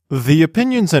The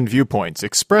opinions and viewpoints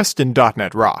expressed in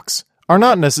 .NET Rocks are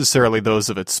not necessarily those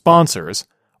of its sponsors,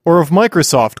 or of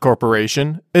Microsoft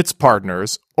Corporation, its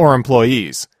partners, or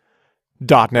employees.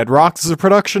 .NET Rocks is a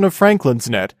production of Franklin's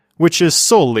Net, which is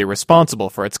solely responsible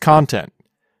for its content.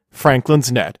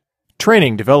 Franklin's Net,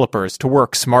 training developers to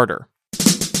work smarter.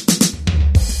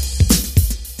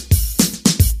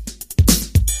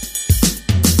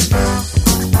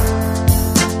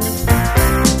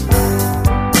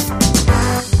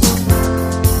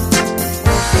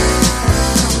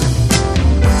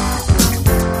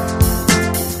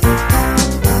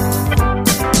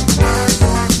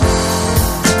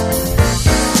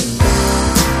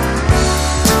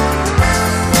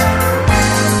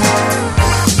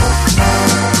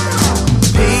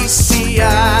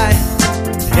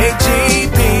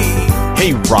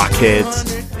 Hey,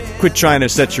 rockheads. Quit trying to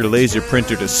set your laser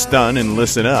printer to stun and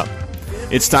listen up.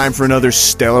 It's time for another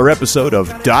stellar episode of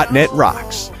 .NET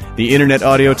Rocks, the internet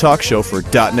audio talk show for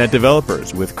 .NET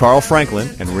developers with Carl Franklin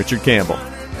and Richard Campbell.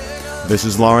 This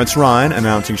is Lawrence Ryan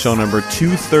announcing show number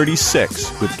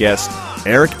 236 with guest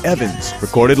Eric Evans,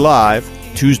 recorded live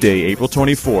Tuesday, April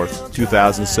 24th,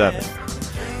 2007.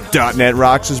 .NET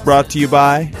Rocks is brought to you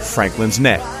by Franklin's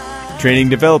Net, training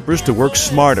developers to work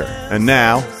smarter. And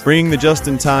now, bringing the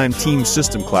just-in-time team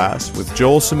system class with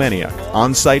Joel Semeniuk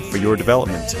on site for your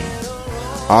development team.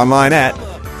 Online at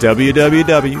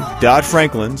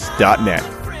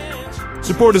www.franklins.net.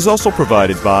 Support is also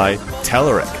provided by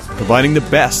Telerik, providing the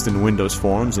best in Windows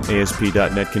Forms and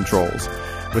ASP.NET controls,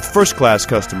 with first-class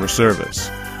customer service.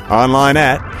 Online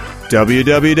at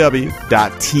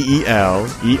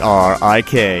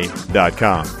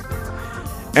www.telerik.com.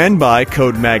 And by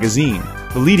Code Magazine,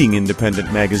 the leading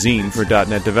independent magazine for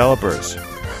 .NET developers.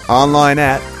 Online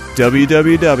at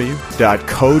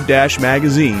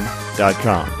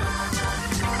www.code-magazine.com.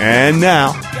 And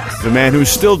now, the man who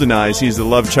still denies he's the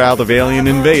love child of alien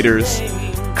invaders,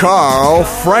 Carl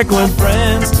Franklin.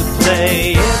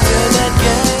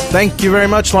 Thank you very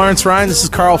much, Lawrence Ryan. This is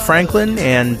Carl Franklin,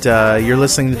 and you're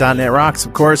listening to .NET Rocks,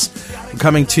 of course. I'm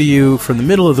coming to you from the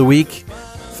middle of the week,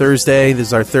 Thursday. This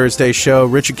is our Thursday show.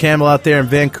 Richard Campbell out there in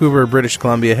Vancouver, British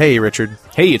Columbia. Hey, Richard.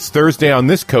 Hey, it's Thursday on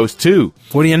this coast, too.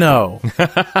 What do you know?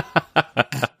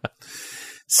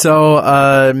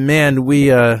 So, man, we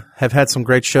have had some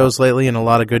great shows lately and a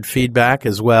lot of good feedback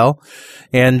as well.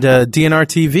 And DNR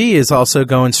TV is also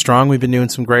going strong. We've been doing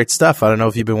some great stuff. I don't know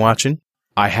if you've been watching.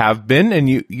 I have been, and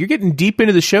you're getting deep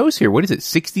into the shows here. What is it,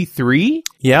 63?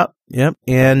 Yep.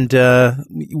 And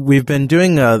we've been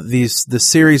doing the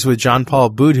series with John Paul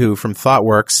Boudhoo from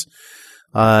ThoughtWorks,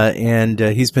 and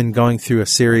he's been going through a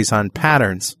series on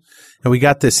patterns. And we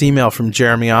got this email from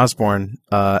Jeremy Osborne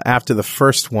after the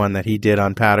first one that he did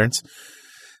on patterns.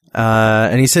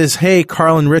 And he says, "Hey,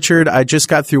 Carl and Richard, I just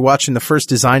got through watching the first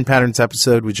Design Patterns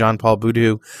episode with John Paul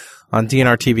Boudhoo on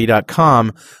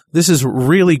DNRTV.com. This is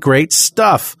really great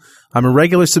stuff. I'm a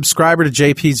regular subscriber to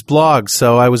JP's blog,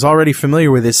 so I was already familiar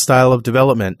with his style of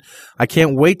development. I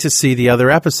can't wait to see the other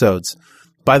episodes.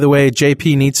 By the way,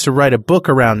 JP needs to write a book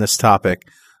around this topic.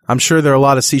 I'm sure there are a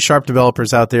lot of C#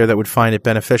 developers out there that would find it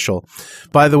beneficial.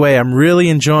 By the way, I'm really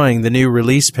enjoying the new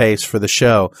release pace for the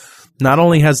show. Not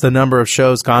only has the number of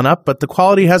shows gone up, but the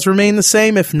quality has remained the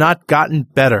same, if not gotten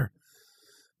better.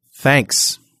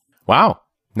 Thanks." Wow.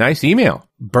 Nice email.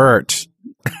 Bert.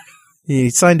 He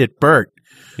signed it Bert.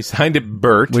 He signed it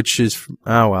Bert. Which is,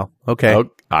 oh, well, okay. Oh,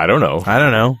 I don't know.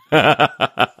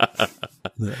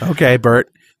 Okay,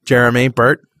 Bert. Jeremy,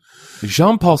 Bert.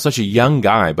 Jean-Paul's such a young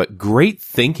guy, but great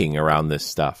thinking around this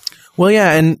stuff. Well,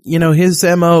 yeah, and, his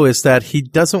MO is that he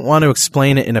doesn't want to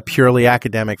explain it in a purely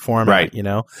academic format,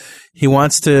 right. He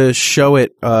wants to show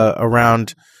it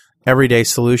around everyday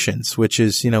solutions, which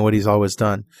is, what he's always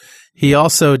done. He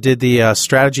also did the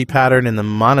strategy pattern and the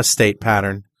monostate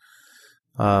pattern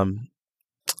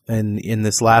in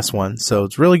this last one. So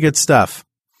it's really good stuff.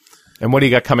 And what do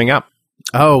you got coming up?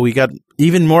 Oh, we got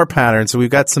even more patterns. So we've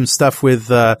got some stuff with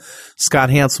Scott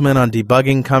Hanselman on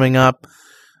debugging coming up.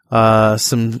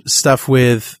 Some stuff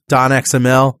with Don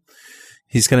XML.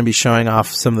 He's going to be showing off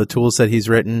some of the tools that he's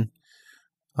written.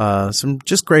 Some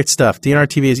just great stuff. DNR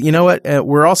TV is, you know what?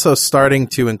 We're also starting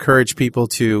to encourage people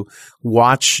to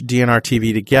watch DNR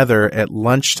TV together at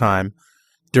lunchtime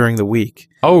during the week.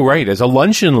 Oh, right. As a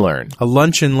lunch and learn. A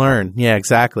lunch and learn. Yeah,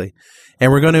 exactly.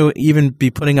 And we're going to even be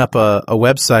putting up a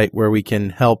website where we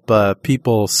can help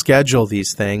people schedule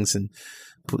these things and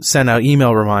send out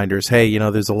email reminders. Hey,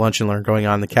 there's a lunch and learn going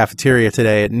on in the cafeteria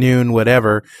today at noon,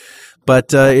 whatever.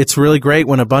 But it's really great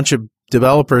when a bunch of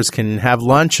developers can have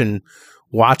lunch and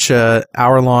watch a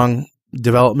hour-long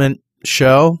development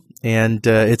show And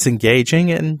it's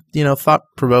engaging and,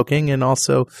 thought-provoking and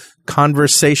also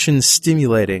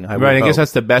conversation-stimulating. I guess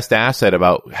that's the best asset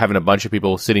about having a bunch of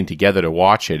people sitting together to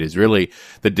watch it is really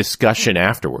the discussion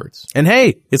afterwards. And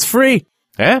hey, it's free.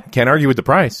 Yeah, can't argue with the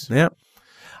price. Yeah.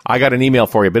 I got an email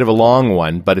for you, a bit of a long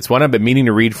one, but it's one I've been meaning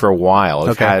to read for a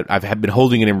while. I've been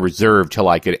holding it in reserve till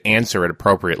I could answer it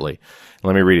appropriately.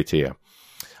 Let me read it to you.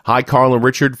 Hi, Carl and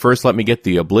Richard. First, let me get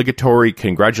the obligatory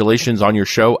congratulations on your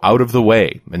show out of the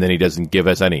way. And then he doesn't give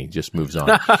us any, just moves on.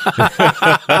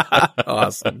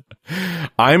 Awesome.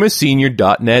 I'm a senior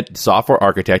 .NET software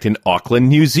architect in Auckland,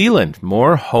 New Zealand.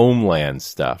 More homeland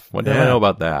stuff. What do I know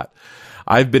about that?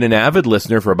 I've been an avid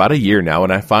listener for about a year now,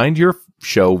 and I find your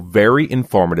show very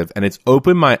informative, and it's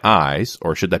opened my eyes,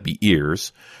 or should that be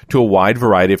ears, to a wide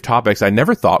variety of topics I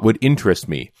never thought would interest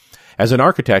me. As an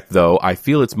architect, though, I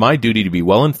feel it's my duty to be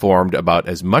well informed about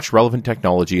as much relevant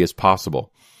technology as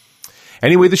possible.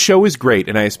 Anyway, the show is great,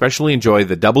 and I especially enjoy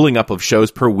the doubling up of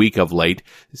shows per week of late,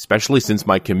 especially since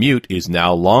my commute is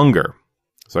now longer.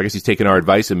 So I guess he's taken our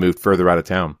advice and moved further out of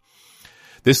town.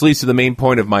 This leads to the main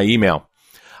point of my email.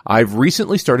 I've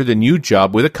recently started a new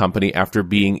job with a company after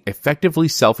being effectively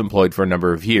self-employed for a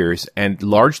number of years and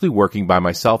largely working by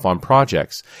myself on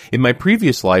projects. In my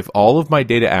previous life, all of my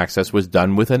data access was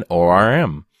done with an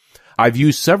ORM. I've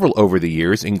used several over the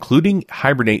years, including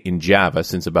Hibernate in Java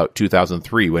since about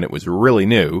 2003 when it was really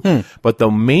new, but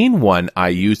the main one I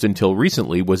used until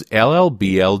recently was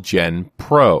LLBL Gen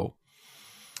Pro.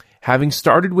 Having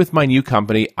started with my new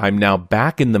company, I'm now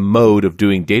back in the mode of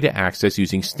doing data access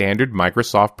using standard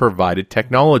Microsoft-provided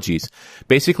technologies,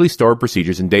 basically stored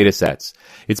procedures and data sets.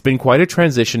 It's been quite a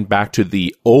transition back to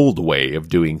the old way of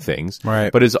doing things,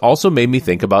 right, but it's also made me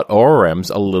think about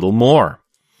ORMs a little more.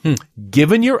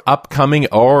 Given your upcoming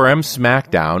ORM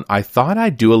Smackdown, I thought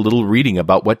I'd do a little reading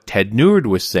about what Ted Neward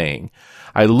was saying.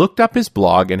 I looked up his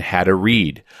blog and had a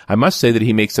read. I must say that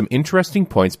he makes some interesting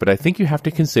points, but I think you have to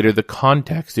consider the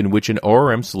context in which an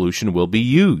ORM solution will be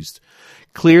used.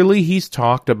 Clearly, he's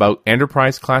talked about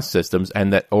enterprise-class systems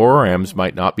and that ORMs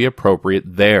might not be appropriate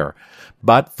there.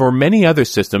 But for many other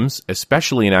systems,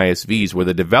 especially in ISVs where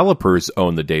the developers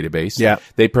own the database,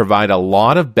 they provide a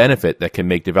lot of benefit that can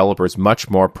make developers much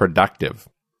more productive.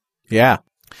 Yeah,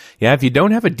 if you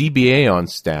don't have a DBA on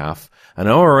staff, an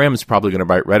ORM is probably going to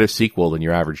write better SQL than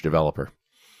your average developer.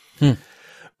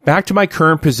 Back to my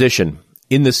current position.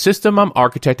 In the system I'm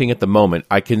architecting at the moment,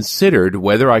 I considered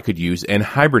whether I could use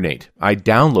NHibernate. I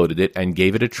downloaded it and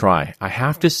gave it a try. I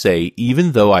have to say,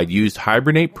 even though I'd used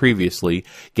Hibernate previously,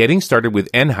 getting started with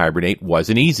NHibernate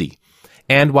wasn't easy.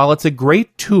 And while it's a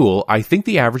great tool, I think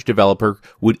the average developer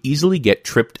would easily get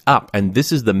tripped up, and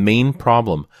this is the main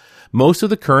problem. Most of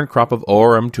the current crop of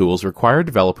ORM tools require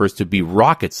developers to be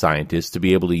rocket scientists to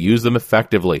be able to use them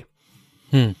effectively.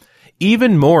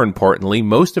 Even more importantly,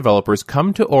 most developers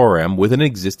come to ORM with an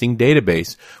existing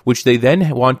database, which they then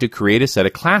want to create a set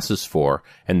of classes for,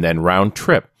 and then round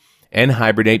trip.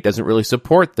 NHibernate doesn't really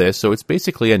support this, so it's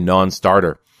basically a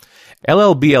non-starter.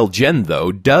 LLBL Gen,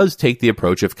 though, does take the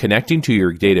approach of connecting to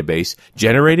your database,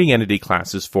 generating entity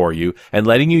classes for you, and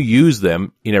letting you use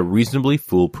them in a reasonably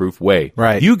foolproof way.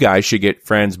 Right. You guys should get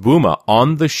Franz Bouma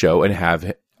on the show and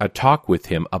have a talk with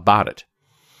him about it.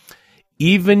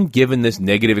 Even given this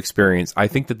negative experience, I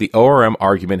think that the ORM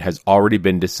argument has already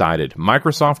been decided.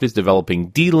 Microsoft is developing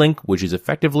D-Link, which is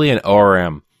effectively an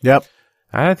ORM. Yep.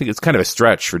 I think it's kind of a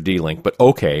stretch for D-Link, but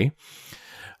okay.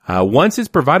 Once it's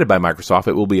provided by Microsoft,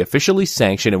 it will be officially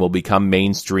sanctioned and will become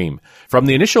mainstream. From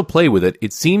the initial play with it,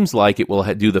 it seems like it will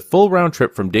do the full round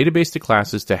trip from database to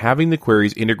classes to having the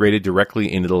queries integrated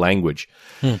directly into the language.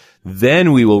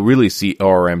 Then we will really see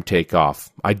ORM take off.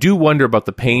 I do wonder about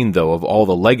the pain, though, of all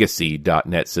the legacy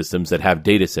 .NET systems that have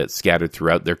datasets scattered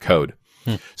throughout their code.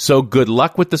 So good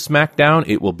luck with the Smackdown.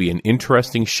 It will be an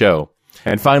interesting show.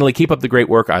 And finally, keep up the great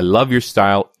work. I love your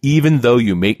style, even though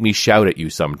you make me shout at you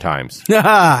sometimes.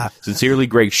 Sincerely,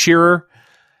 Greg Shearer.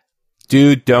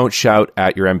 Dude, don't shout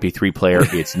at your MP3 player.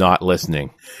 It's not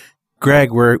listening.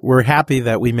 Greg, we're happy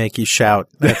that we make you shout.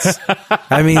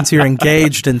 That means you're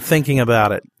engaged and thinking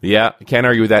about it. Yeah, can't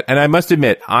argue with that. And I must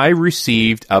admit, I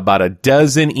received about a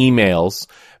dozen emails,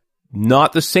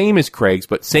 not the same as Craig's,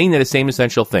 but saying that the same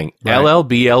essential thing. Right.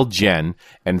 LLBL Gen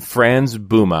and Franz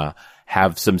Bouma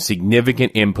have some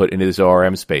significant input into this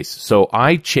ORM space. So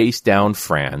I chased down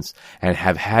Franz and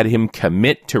have had him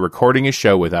commit to recording a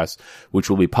show with us, which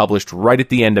will be published right at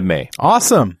the end of May.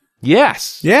 Awesome.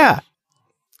 Yes. Yeah.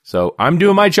 So I'm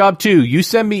doing my job too. You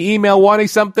send me email wanting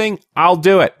something, I'll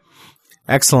do it.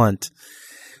 Excellent.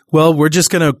 Well, we're just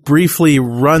going to briefly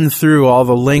run through all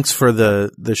the links for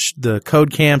the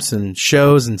code camps and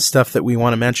shows and stuff that we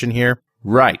want to mention here.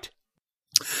 Right.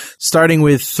 Starting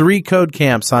with 3 code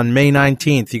camps on May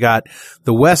 19th, you got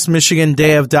the West Michigan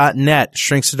Day of .NET,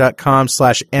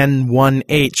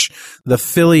 Shrinkster.com/N1H, the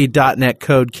Philly .NET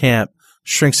Code Camp,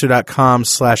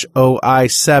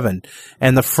 Shrinkster.com/OI7,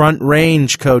 and the Front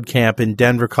Range Code Camp in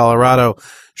Denver, Colorado,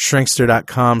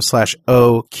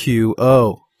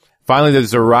 Shrinkster.com/OQO. Finally,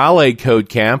 there's a Raleigh Code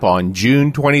Camp on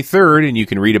June 23rd, and you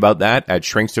can read about that at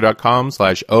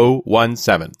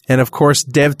Shrinkster.com/017. And of course,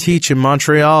 DevTeach in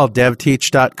Montreal,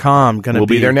 DevTeach.com. We'll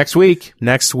be there next week.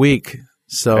 Next week.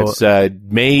 So it's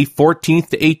May 14th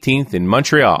to 18th in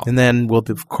Montreal. And then we'll,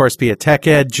 of course, be at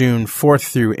TechEd June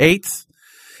 4th through 8th.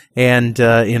 And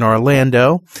in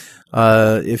Orlando.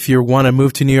 If you want to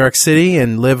move to New York City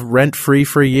and live rent-free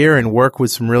for a year and work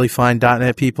with some really fine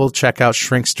 .NET people, check out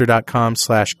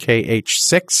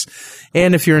Shrinkster.com/KH6.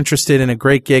 And if you're interested in a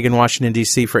great gig in Washington,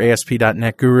 D.C. for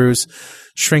ASP.NET Gurus,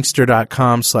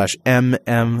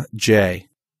 Shrinkster.com/MMJ.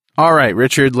 All right,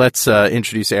 Richard, let's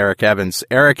introduce Eric Evans.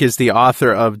 Eric is the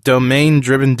author of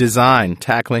Domain-Driven Design,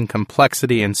 Tackling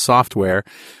Complexity in Software,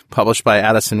 published by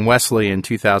Addison Wesley in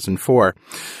 2004.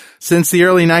 Since the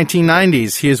early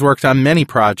 1990s, he has worked on many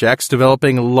projects,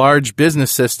 developing large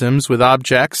business systems with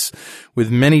objects with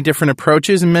many different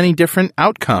approaches and many different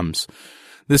outcomes.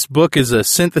 This book is a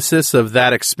synthesis of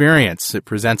that experience. It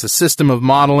presents a system of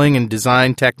modeling and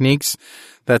design techniques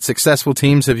that successful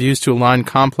teams have used to align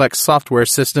complex software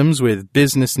systems with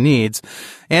business needs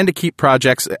and to keep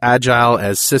projects agile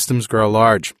as systems grow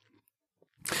large.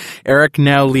 Eric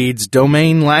now leads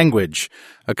Domain Language,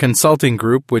 a consulting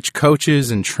group which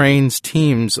coaches and trains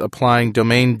teams applying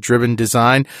domain-driven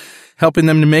design, helping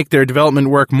them to make their development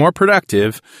work more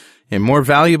productive and more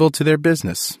valuable to their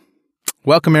business.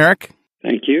 Welcome, Eric.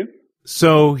 Thank you.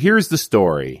 So here's the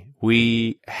story.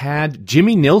 We had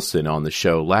Jimmy Nilsson on the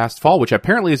show last fall, which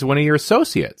apparently is one of your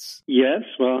associates. Yes,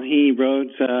 well, he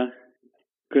wrote a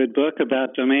good book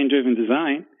about domain-driven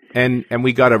design. And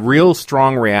we got a real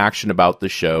strong reaction about the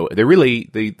show.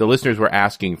 The listeners were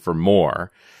asking for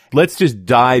more. Let's just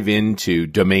dive into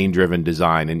domain-driven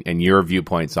design and your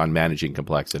viewpoints on managing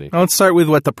complexity. Let's start with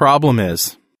what the problem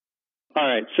is. All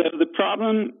right, so the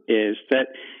problem is that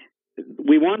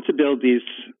we want to build these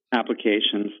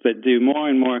applications that do more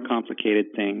and more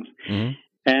complicated things. Mm-hmm.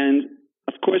 And,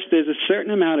 of course, there's a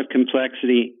certain amount of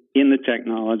complexity in the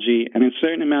technology and a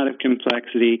certain amount of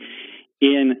complexity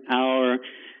in our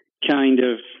kind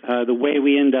of the way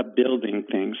we end up building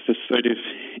things, the sort of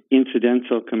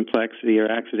incidental complexity or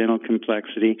accidental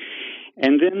complexity.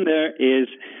 And then there is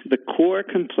the core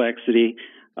complexity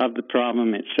of the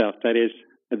problem itself, that is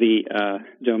the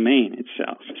domain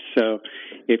itself. So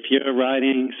if you're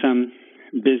writing some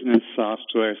business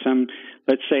software,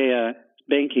 let's say a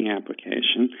banking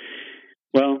application,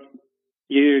 well,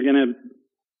 you're going to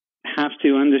have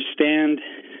to understand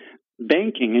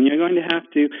banking, and you're going to have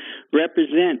to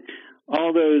represent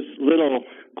all those little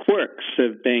quirks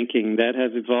of banking that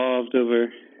have evolved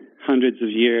over hundreds of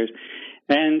years.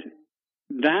 And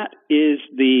that is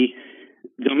the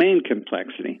domain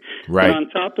complexity. Right. But on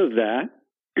top of that,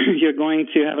 you're going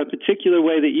to have a particular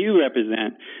way that you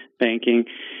represent banking.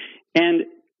 And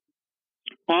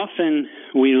often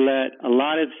we let a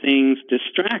lot of things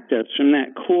distract us from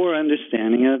that core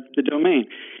understanding of the domain,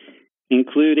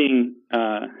 including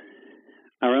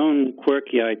our own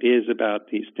quirky ideas about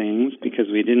these things because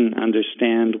we didn't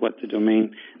understand what the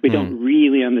domain, we don't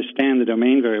really understand the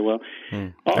domain very well.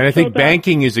 And I think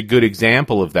banking is a good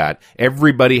example of that.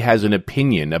 Everybody has an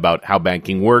opinion about how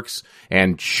banking works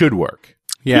and should work.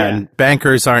 Yeah, and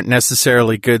bankers aren't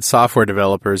necessarily good software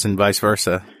developers and vice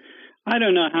versa. I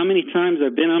don't know how many times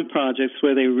I've been on projects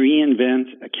where they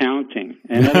reinvent accounting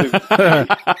and other.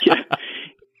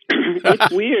 It's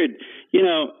weird. You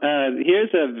know,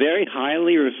 here's a very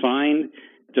highly refined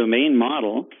domain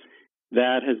model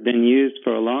that has been used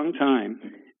for a long time.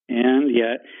 And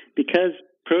yet, because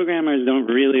programmers don't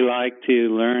really like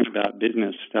to learn about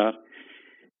business stuff,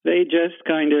 they just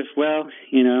kind of,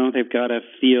 they've got a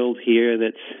field here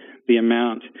that's the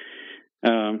amount,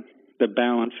 the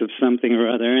balance of something or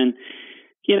other. And,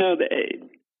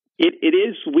 it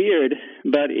is weird,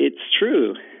 but it's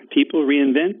true. People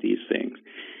reinvent these things.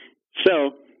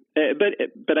 So,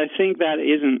 but I think that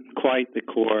isn't quite the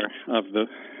core of the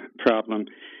problem.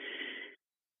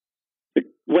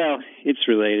 Well, it's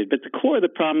related, but the core of the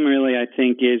problem really, I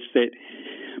think, is that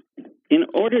in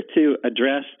order to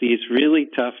address these really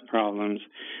tough problems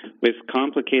with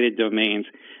complicated domains,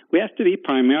 we have to be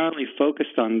primarily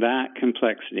focused on that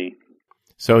complexity.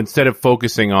 So instead of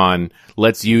focusing on,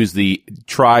 let's use the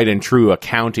tried and true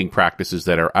accounting practices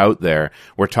that are out there,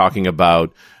 we're talking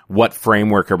about what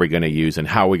framework are we going to use and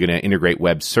how are we going to integrate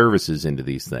web services into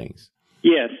these things.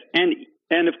 Yes,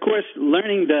 and of course,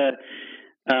 learning the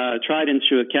tried and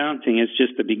true accounting is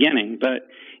just the beginning, but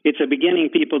it's a beginning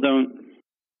people don't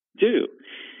do.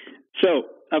 So,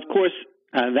 of course,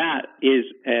 that is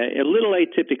a little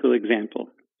atypical example.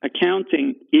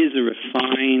 Accounting is a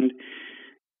refined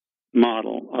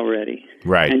model already.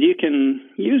 Right. And you can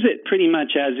use it pretty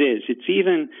much as is. It's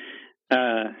even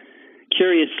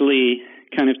curiously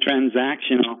kind of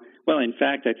transactional. Well, in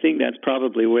fact, I think that's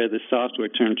probably where the software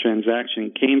term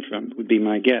transaction came from, would be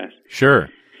my guess. Sure.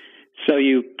 So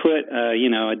you put,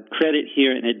 a credit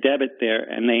here and a debit there,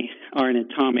 and they are an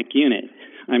atomic unit.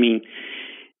 I mean,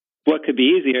 what could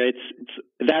be easier?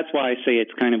 That's why I say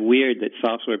it's kind of weird that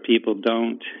software people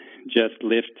don't just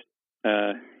lift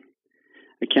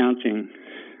accounting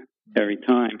every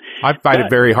time. I find it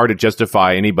very hard to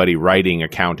justify anybody writing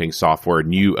accounting software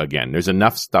new again. There's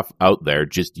enough stuff out there,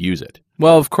 just use it.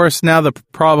 Well, of course, now the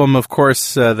problem, of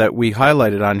course, that we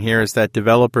highlighted on here is that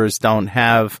developers don't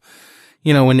have,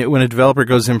 when a developer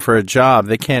goes in for a job,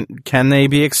 can they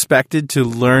be expected to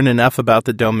learn enough about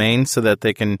the domain so that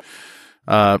they can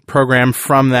program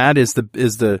from that? Is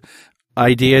the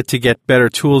idea to get better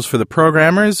tools for the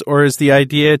programmers, or is the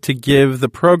idea to give the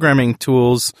programming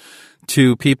tools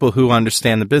to people who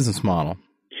understand the business model?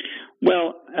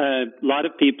 Well, a lot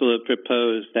of people have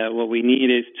proposed that what we need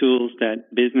is tools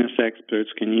that business experts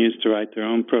can use to write their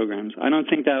own programs. I don't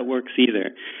think that works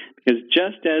either, because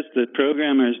just as the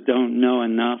programmers don't know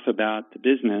enough about the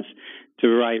business to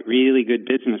write really good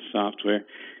business software,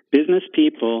 business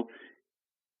people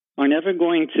are never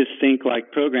going to think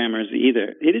like programmers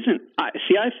either. It isn't.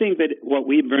 I think that what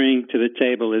we bring to the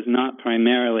table is not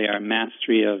primarily our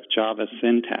mastery of Java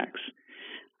syntax.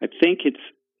 I think it's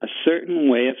a certain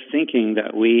way of thinking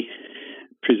that we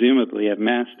presumably have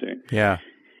mastered. Yeah.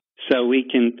 So we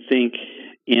can think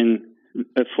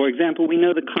for example, we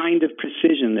know the kind of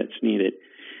precision that's needed,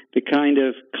 the kind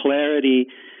of clarity,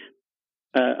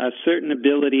 a certain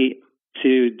ability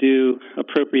to do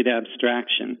appropriate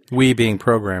abstraction. We being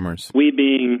programmers. We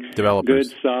being developers.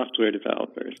 Good software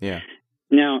developers. Yeah.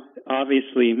 Now,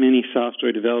 obviously, many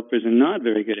software developers are not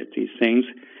very good at these things.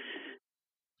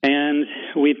 And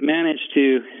we've managed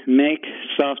to make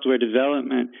software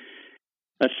development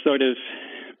a sort of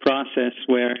process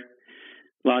where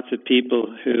lots of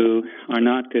people who are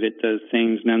not good at those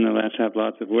things nonetheless have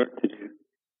lots of work to do.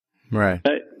 Right.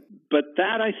 But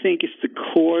that, I think, is the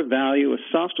core value of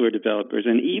software developers.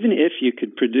 And even if you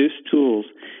could produce tools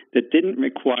that didn't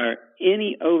require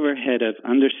any overhead of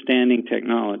understanding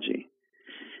technology,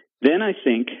 then I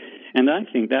think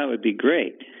that would be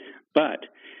great. But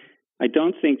I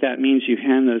don't think that means you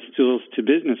hand those tools to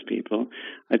business people.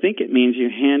 I think it means you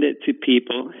hand it to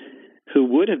people who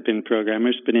would have been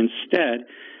programmers, but instead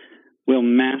will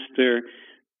master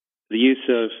the use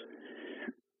of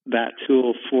that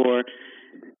tool for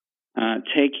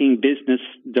taking business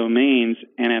domains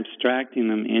and abstracting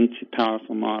them into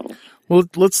powerful models. Well,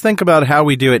 let's think about how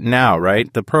we do it now,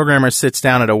 right? The programmer sits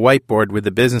down at a whiteboard with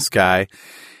the business guy,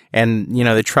 and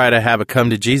they try to have a come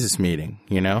to Jesus meeting.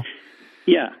 Yeah,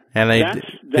 and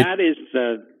that is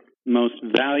the most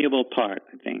valuable part,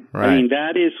 I think. Right. I mean,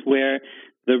 that is where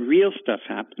the real stuff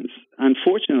happens.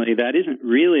 Unfortunately, that isn't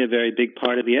really a very big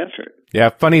part of the effort. Yeah,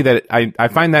 funny that I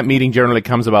find that meeting generally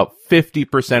comes about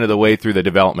 50% of the way through the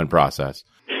development process.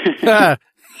 Yeah,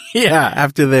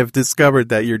 after they've discovered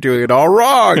that you're doing it all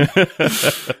wrong.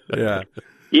 Yeah.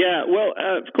 Yeah, well,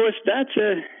 of course, that's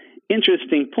an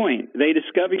interesting point. They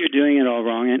discover you're doing it all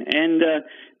wrong, and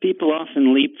people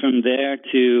often leap from there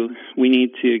to we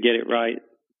need to get it right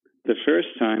the first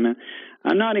time.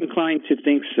 I'm not inclined to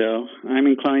think so. I'm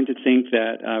inclined to think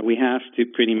that we have to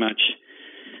pretty much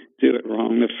do it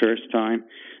wrong the first time,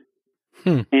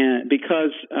 and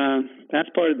because that's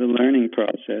part of the learning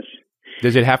process.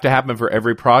 Does it have to happen for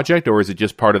every project, or is it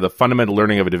just part of the fundamental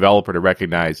learning of a developer to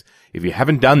recognize if you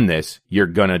haven't done this, you're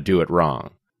going to do it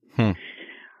wrong?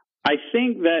 I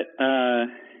think that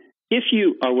if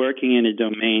you are working in a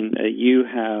domain that you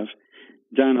have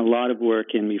done a lot of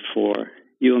work in before,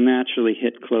 you'll naturally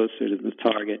hit closer to the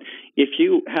target. If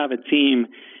you have a team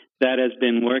that has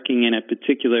been working in a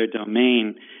particular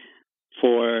domain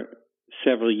for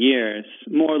several years,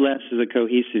 more or less as a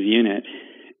cohesive unit,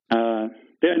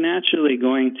 they're naturally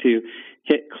going to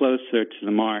hit closer to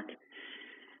the mark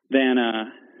than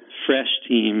a fresh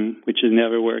team which has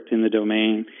never worked in the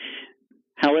domain.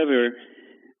 However,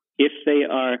 if they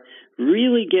are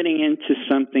really getting into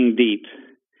something deep,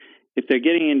 if they're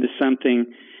getting into something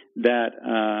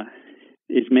that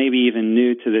is maybe even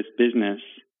new to this business,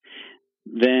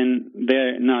 then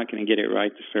they're not going to get it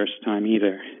right the first time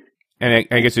either. And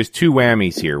I guess there's two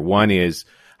whammies here. One is,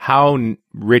 how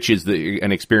rich is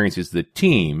and experienced is the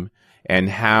team, and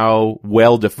how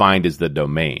well defined is the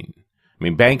domain? I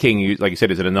mean, banking, like you said,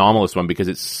 is an anomalous one because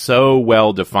it's so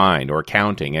well defined, or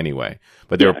accounting anyway.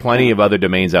 But there are plenty of other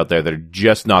domains out there that are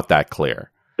just not that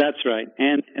clear. That's right,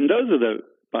 and those are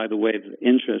by the way, the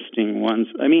interesting ones.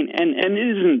 I mean, and it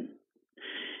isn't.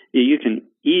 You can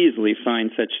easily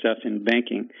find such stuff in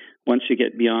banking once you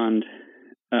get beyond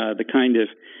the kind of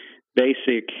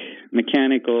basic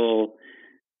mechanical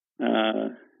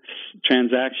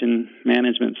transaction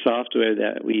management software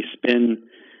that we spend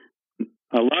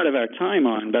a lot of our time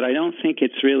on, but I don't think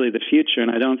it's really the future, and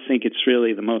I don't think it's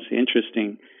really the most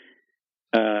interesting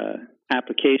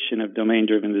application of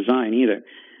domain-driven design either.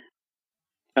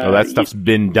 That stuff's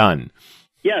been done.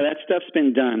 Yeah, that stuff's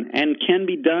been done and can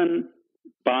be done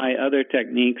by other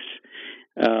techniques.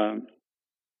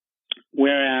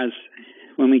 Whereas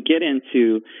when we get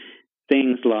into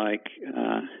things like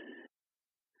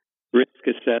risk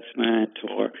assessment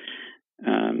or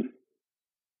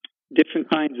different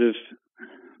kinds of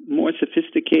more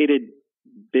sophisticated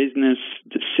business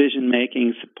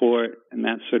decision-making support and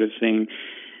that sort of thing.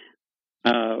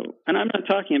 And I'm not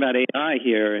talking about AI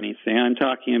here or anything. I'm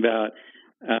talking about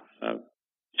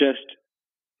just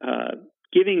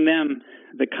giving them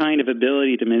the kind of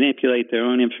ability to manipulate their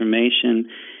own information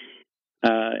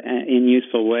in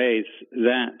useful ways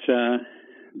that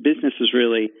businesses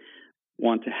really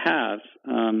want to have.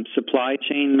 Supply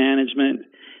chain management,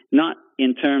 not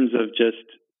in terms of just,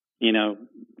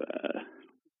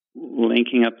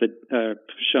 linking up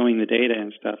showing the data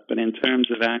and stuff, but in terms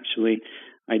of actually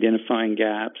identifying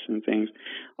gaps and things.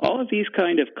 All of these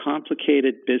kind of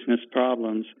complicated business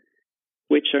problems,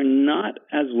 which are not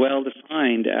as well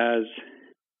defined as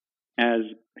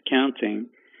accounting,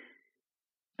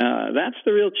 that's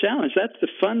the real challenge. That's the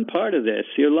fun part of this.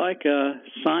 You're like a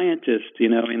scientist,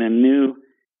 in a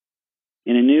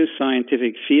new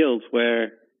scientific field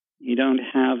where you don't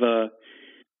have a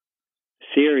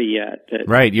theory yet.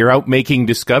 Right. You're out making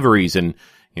discoveries and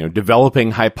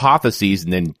developing hypotheses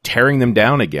and then tearing them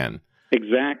down again.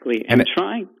 Exactly. And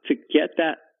trying to get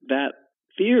that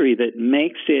theory that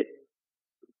makes it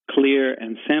clear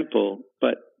and simple,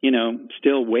 but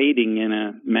still wading in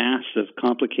a mass of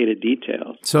complicated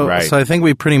details. So I think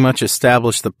we pretty much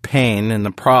established the pain and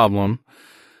the problem.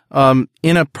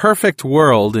 In a perfect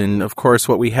world, and of course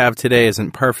what we have today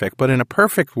isn't perfect, but in a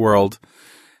perfect world,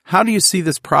 how do you see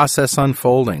this process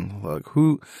unfolding? Like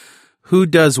who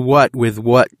does what with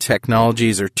what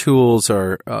technologies or tools,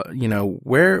 or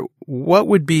what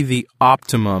would be the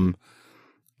optimum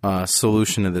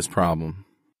solution to this problem?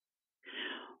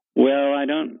 Well, I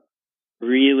don't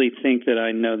really think that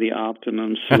I know the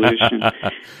optimum solution.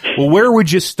 Well, where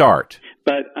would you start?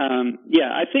 But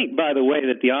I think, by the way,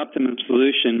 that the optimum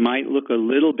solution might look a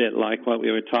little bit like what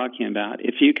we were talking about.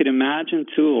 If you could imagine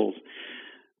tools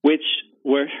which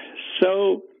were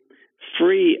so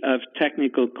free of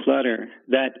technical clutter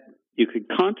that you could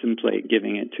contemplate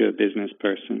giving it to a business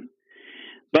person,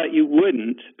 but you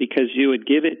wouldn't, because you would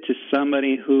give it to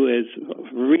somebody who is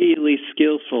really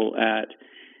skillful at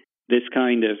this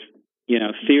kind of,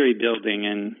 theory building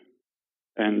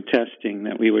and testing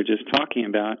that we were just talking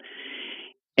about.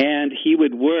 And he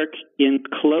would work in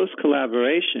close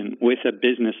collaboration with a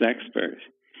business expert.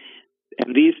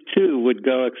 And these two would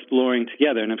go exploring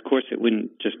together. And of course, it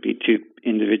wouldn't just be two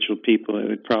individual people. It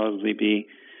would probably be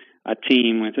a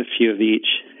team with a few of each.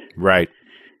 Right.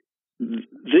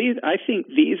 I think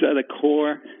these are the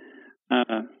core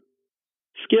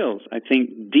skills. I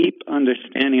think deep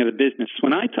understanding of the business.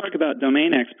 When I talk about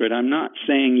domain expert, I'm not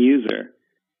saying user.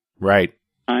 Right.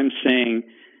 I'm saying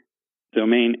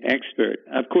domain expert.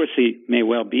 Of course, he may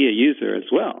well be a user as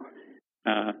well.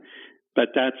 But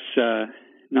that's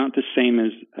not the same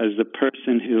as the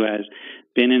person who has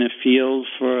been in a field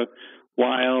for a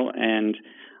while and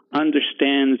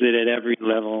understands it at every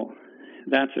level.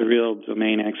 That's a real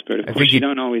domain expert. Of course, you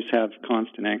don't always have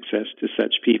constant access to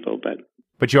such people,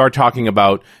 But you are talking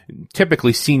about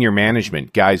typically senior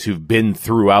management, guys who've been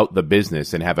throughout the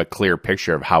business and have a clear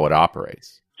picture of how it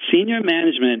operates. Senior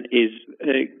management is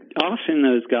often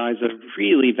those guys are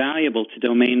really valuable to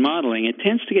domain modeling. It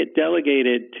tends to get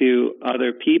delegated to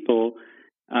other people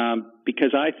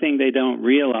because I think they don't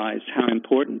realize how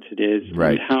important it is,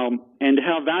 right, and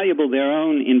how valuable their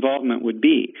own involvement would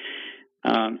be.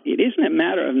 It isn't a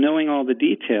matter of knowing all the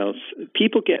details.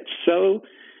 People get so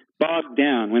bogged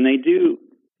down when they do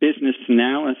business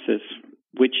analysis,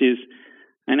 which is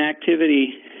an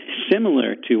activity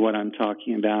similar to what I'm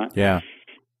talking about. Yeah.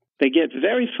 They get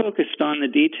very focused on the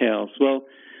details. Well,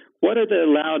 what are the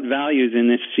allowed values in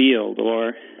this field?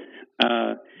 Or,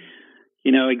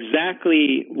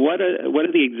 exactly what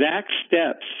are the exact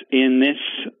steps in this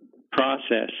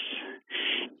process,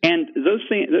 and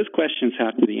those questions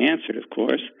have to be answered, of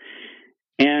course,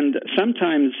 and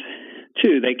sometimes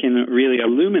too they can really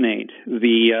illuminate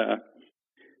the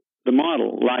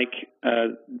model, like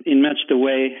in much the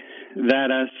way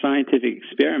that a scientific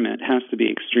experiment has to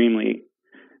be extremely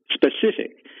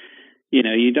specific.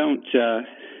 You don't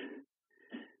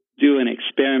do an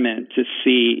experiment to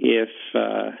see if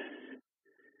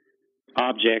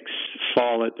objects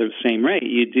fall at the same rate.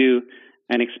 You do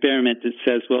an experiment that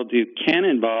says, well, do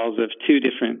cannonballs of two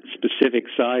different specific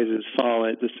sizes fall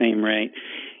at the same rate?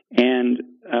 And,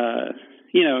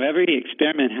 every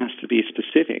experiment has to be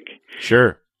specific.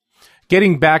 Sure.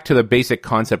 Getting back to the basic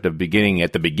concept of beginning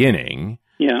at the beginning,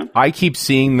 yeah. I keep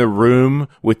seeing the room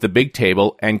with the big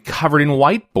table and covered in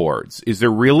whiteboards. Is there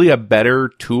really a better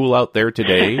tool out there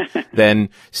today than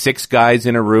 6 guys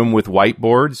in a room with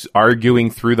whiteboards arguing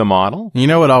through the model? You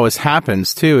know what always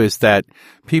happens, too, is that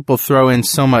people throw in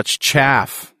so much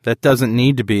chaff that doesn't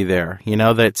need to be there,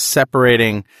 that's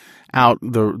separating out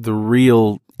the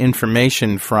real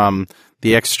information from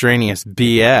the extraneous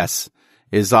BS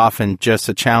is often just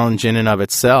a challenge in and of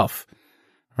itself,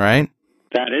 right?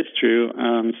 That is true.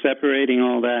 Separating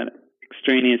all that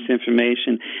extraneous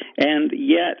information. And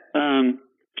yet,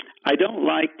 I don't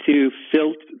like to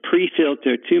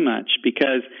pre-filter too much,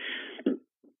 because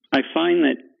I find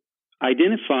that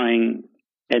identifying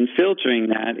and filtering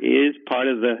that is part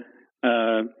of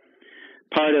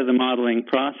the modeling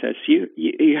process.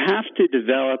 You have to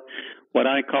develop what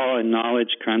I call a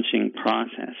knowledge crunching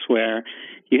process, where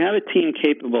you have a team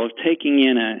capable of taking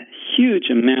in a huge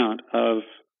amount of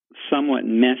somewhat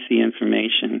messy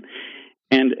information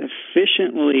and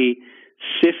efficiently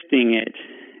sifting it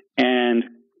and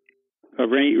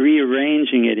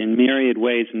rearranging it in myriad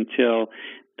ways until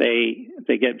they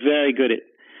get very good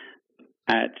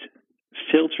at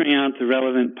filtering out the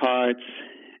relevant parts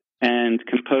and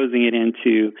composing it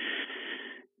into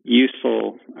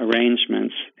useful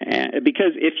arrangements.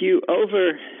 Because if you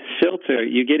over-filter,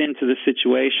 you get into the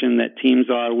situation that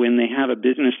teams are when they have a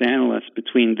business analyst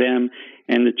between them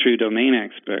and the true domain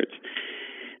experts.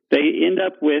 They end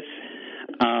up with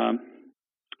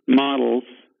models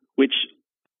which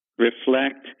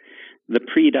reflect the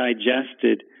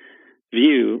pre-digested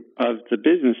view of the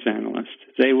business analyst.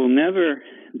 They will never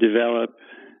develop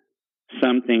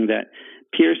something that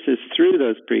pierces through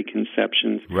those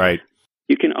preconceptions. Right.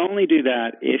 You can only do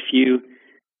that if you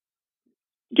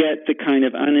get the kind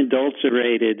of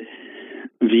unadulterated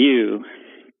view,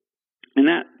 and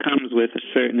that comes with a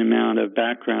certain amount of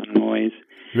background noise.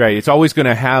 Right. It's always going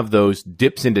to have those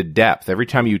dips into depth. Every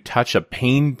time you touch a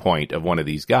pain point of one of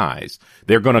these guys,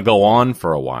 they're going to go on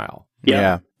for a while.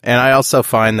 Yeah. And I also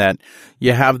find that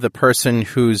you have the person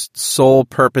whose sole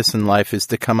purpose in life is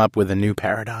to come up with a new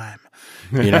paradigm,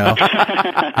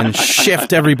 and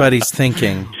shift everybody's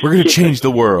thinking. We're going to change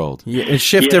the world. Yeah, and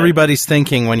shift everybody's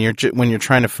thinking when you're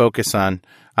trying to focus on,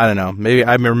 I don't know, maybe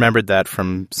I remembered that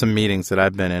from some meetings that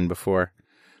I've been in before.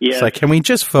 Yeah. It's like, can we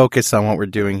just focus on what we're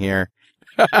doing here?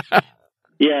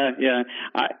 Yeah.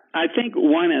 I think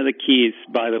one of the keys,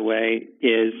 by the way,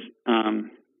 is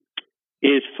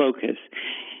focus.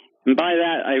 And by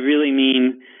that, I really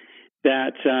mean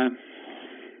that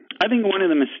I think one of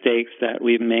the mistakes that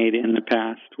we've made in the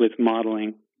past with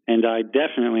modeling, and I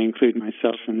definitely include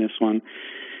myself in this one,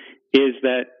 is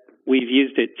that we've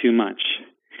used it too much.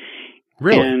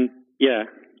 Really? And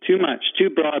too much, too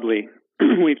broadly.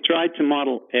 We've tried to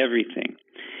model everything.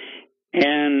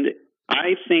 And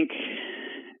I think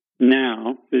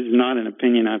now, this is not an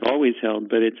opinion I've always held,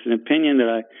 but it's an opinion that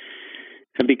I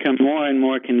have become more and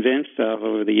more convinced of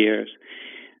over the years,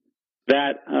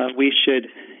 that we should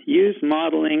use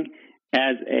modeling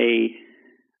as a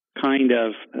kind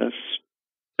of a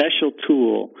special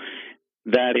tool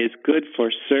that is good for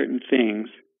certain things.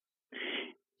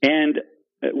 And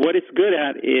what it's good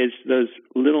at is those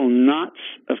little knots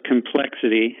of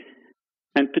complexity,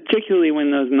 and particularly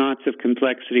when those knots of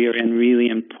complexity are in really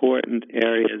important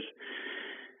areas.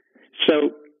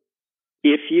 So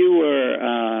if you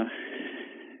were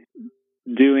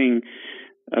doing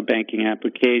a banking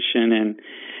application and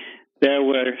there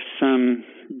were some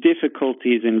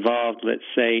difficulties involved, let's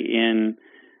say in,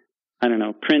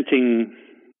 printing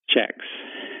checks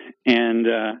and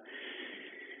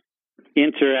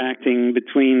interacting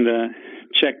between the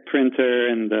check printer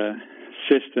and the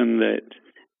system that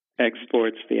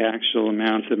exports the actual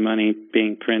amount of money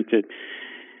being printed.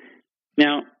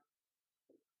 Now,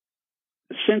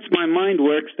 since my mind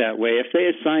works that way, if they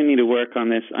assign me to work on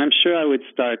this, I'm sure I would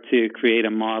start to create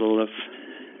a model of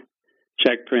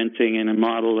check printing and a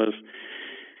model of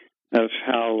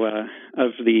how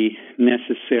of the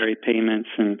necessary payments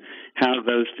and how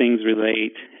those things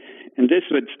relate. And this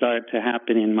would start to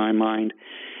happen in my mind.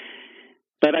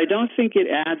 But I don't think it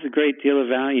adds a great deal of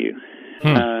value.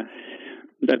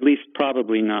 At least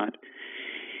probably not.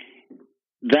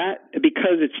 That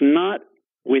because it's not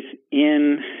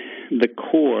within the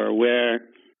core, where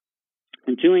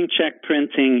doing check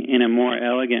printing in a more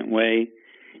elegant way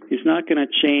is not going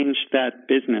to change that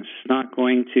business. It's not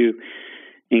going to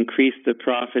increase the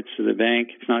profits of the bank.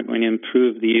 It's not going to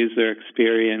improve the user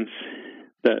experience,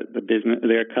 the business,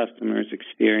 their customers'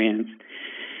 experience.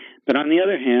 But on the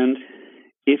other hand,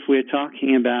 if we're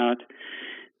talking about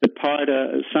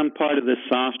some part of the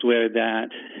software that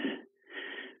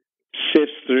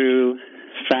sifts through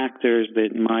factors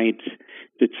that might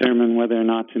determine whether or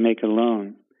not to make a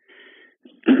loan,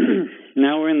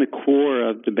 now we're in the core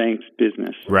of the bank's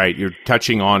business. Right. You're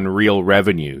touching on real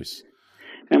revenues.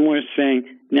 And we're saying,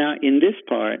 now in this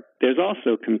part, there's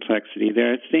also complexity.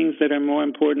 There are things that are more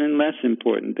important and less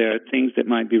important. There are things that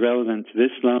might be relevant to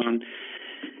this loan,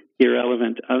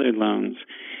 irrelevant to other loans.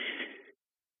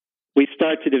 We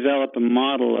start to develop a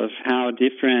model of how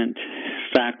different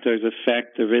factors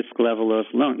affect the risk level of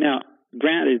loan. Now,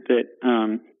 granted that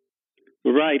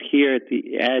we're right here at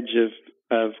the edge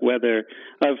of whether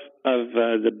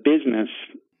the business,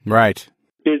 right,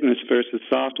 business versus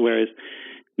software is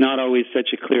not always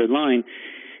such a clear line,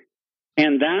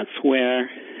 and that's where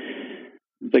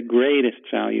the greatest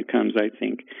value comes, I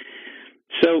think.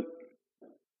 So,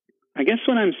 I guess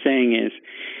what I'm saying is,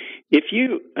 if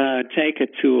you take a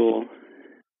tool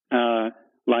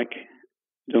like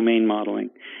domain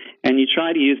modeling and you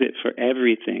try to use it for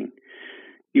everything,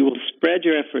 you will spread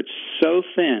your efforts so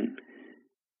thin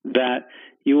that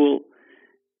you will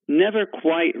never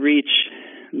quite reach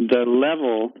the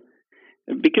level,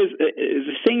 because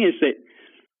the thing is that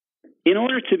in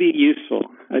order to be useful,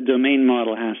 a domain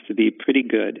model has to be pretty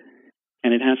good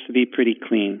and it has to be pretty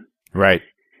clean. Right.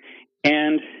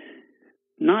 And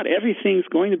not everything's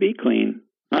going to be clean.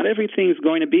 Not everything's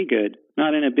going to be good.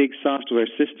 Not in a big software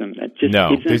system. That just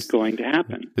isn't going to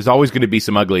happen. There's always going to be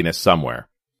some ugliness somewhere.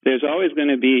 There's always going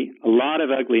to be a lot of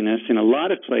ugliness in a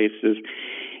lot of places.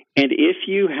 And if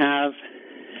you have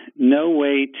no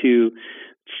way to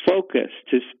focus,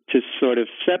 to sort of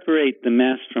separate the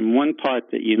mess from one part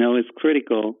that you know is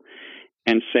critical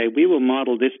and say, we will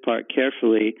model this part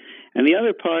carefully, and the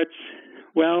other parts,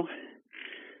 well,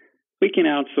 we can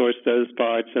outsource those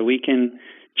parts, so we can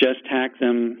just hack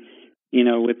them,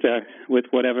 with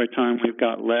whatever time we've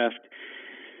got left.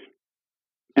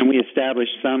 And we establish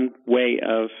some way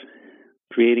of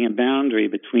creating a boundary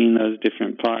between those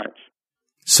different parts.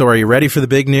 So are you ready for the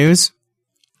big news?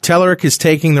 Telerik is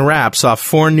taking the wraps off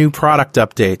 4 new product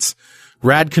updates.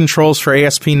 RAD controls for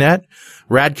ASP.NET,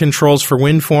 RAD controls for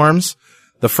WinForms,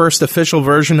 the first official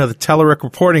version of the Telerik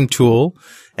reporting tool,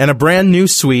 and a brand new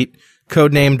suite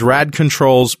codenamed RAD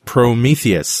Controls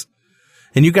Prometheus.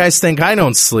 And you guys think I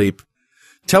don't sleep.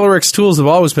 Telerik's tools have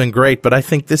always been great, but I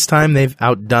think this time they've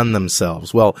outdone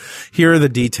themselves. Well, here are the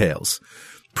details.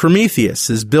 Prometheus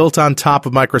is built on top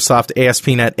of Microsoft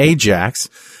ASP.NET Ajax,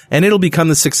 and it'll become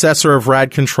the successor of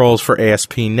RAD controls for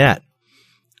ASP.NET.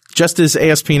 Just as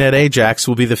ASP.NET Ajax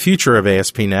will be the future of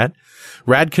ASP.NET,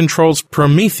 RAD controls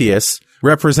Prometheus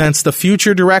represents the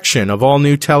future direction of all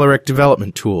new Telerik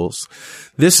development tools.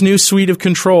 This new suite of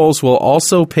controls will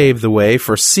also pave the way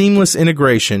for seamless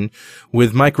integration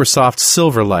with Microsoft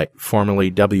Silverlight,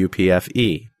 formerly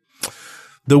WPFE.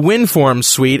 The WinForms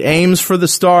suite aims for the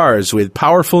stars with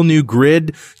powerful new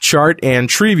grid, chart, and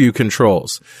tree view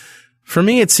controls. For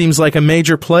me, it seems like a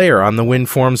major player on the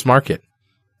WinForms market.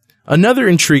 Another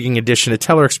intriguing addition to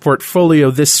Telerik's portfolio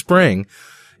this spring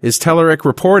is Telerik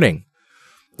Reporting.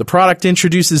 The product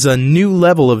introduces a new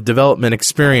level of development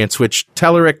experience, which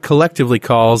Telerik collectively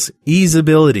calls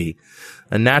easeability,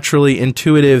 a naturally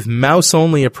intuitive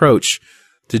mouse-only approach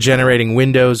to generating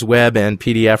Windows, web, and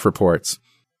PDF reports.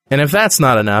 And if that's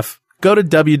not enough, go to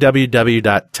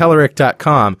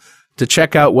www.telerik.com to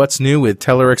check out what's new with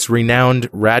Telerik's renowned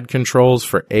RAD controls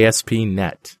for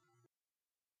ASP.NET.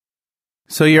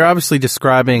 So you're obviously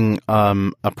describing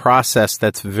a process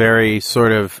that's very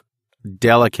sort of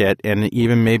delicate and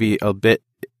even maybe a bit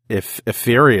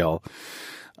ethereal.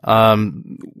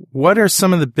 What are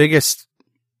some of the biggest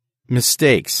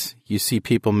mistakes you see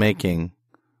people making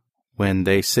when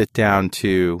they sit down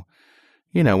to,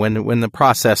 when the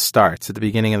process starts, at the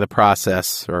beginning of the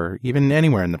process or even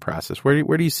anywhere in the process?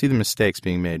 Where do you see the mistakes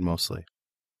being made mostly?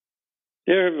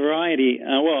 There are a variety.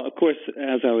 Well, of course,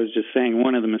 as I was just saying,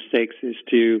 one of the mistakes is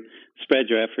to spread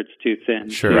your efforts too thin.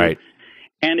 Sure. Right.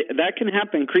 And that can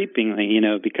happen creepingly,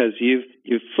 because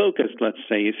you've focused, let's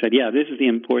say. You said, yeah, this is the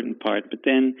important part, but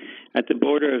then at the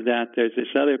border of that, there's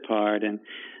this other part, and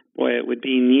boy, it would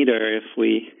be neater if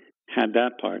we had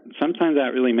that part. Sometimes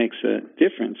that really makes a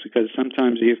difference, because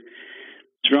sometimes you've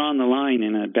drawn the line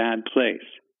in a bad place.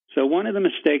 So one of the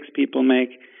mistakes people make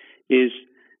is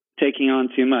taking on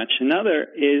too much. Another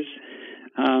is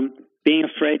being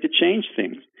afraid to change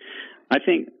things. I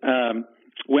think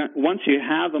once you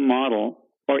have a model,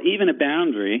 or even a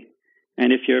boundary,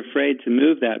 and if you're afraid to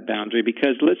move that boundary,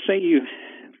 because let's say you,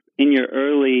 in your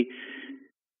early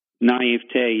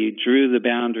naivete, you drew the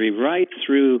boundary right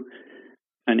through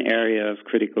an area of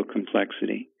critical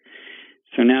complexity.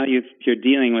 So now you're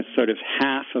dealing with sort of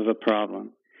half of a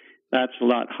problem. That's a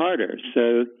lot harder.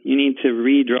 So you need to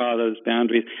redraw those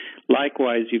boundaries.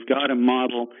 Likewise, you've got a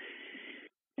model,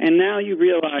 and now you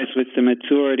realize with the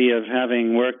maturity of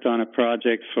having worked on a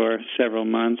project for several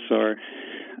months or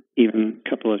even a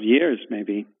couple of years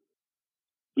maybe,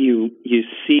 you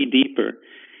see deeper.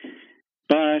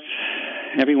 But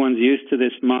everyone's used to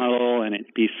this model, and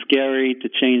it'd be scary to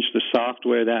change the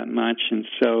software that much, and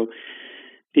so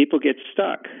people get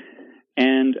stuck.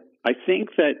 And I think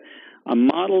that a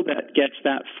model that gets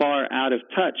that far out of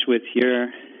touch with your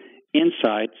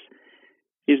insights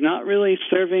is not really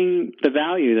serving the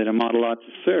value that a model ought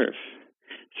to serve.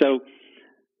 So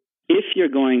if you're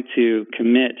going to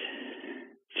commit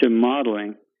to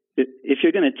modeling, if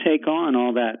you're going to take on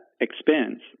all that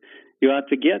expense, you ought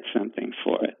to get something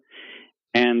for it.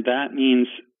 And that means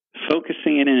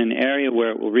focusing it in an area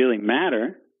where it will really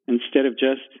matter, instead of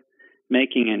just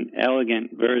making an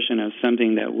elegant version of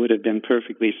something that would have been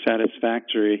perfectly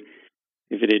satisfactory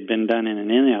if it had been done in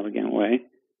an inelegant way.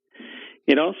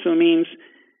 It also means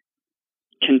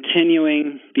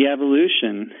continuing the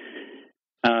evolution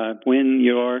when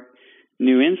your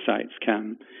new insights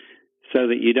come, so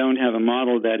that you don't have a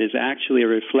model that is actually a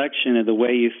reflection of the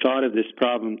way you thought of this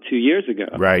problem 2 years ago.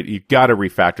 Right. You've got to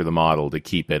refactor the model to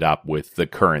keep it up with the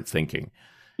current thinking.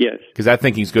 Yes. Because that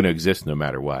thinking is going to exist no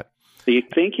matter what. The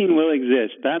thinking will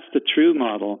exist. That's the true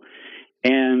model.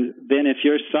 And then if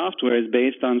your software is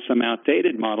based on some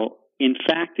outdated model, in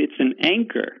fact, it's an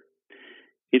anchor.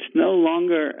 It's no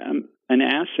longer an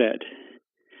asset.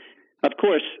 Of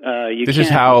course, This is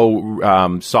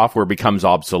how software becomes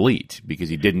obsolete,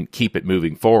 because you didn't keep it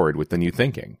moving forward with the new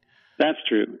thinking. That's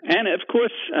true. And of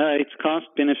course, it's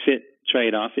cost-benefit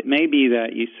trade-off. It may be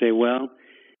that you say, well,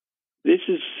 this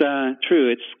is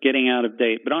true, it's getting out of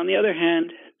date. But on the other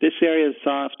hand, this area of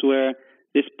software,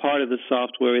 this part of the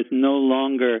software is no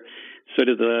longer sort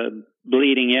of the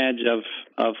bleeding edge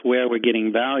of where we're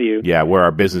getting value. Yeah, where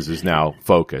our business is now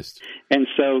focused. And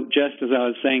so, just as I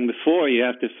was saying before, you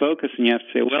have to focus, and you have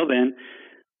to say, well then,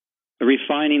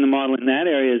 refining the model in that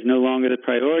area is no longer the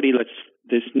priority. Let's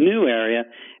this new area.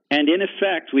 And in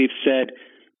effect, we've said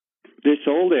this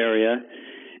old area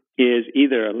is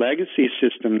either a legacy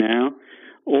system now,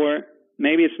 or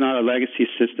maybe it's not a legacy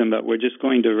system, but we're just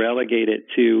going to relegate it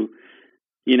to,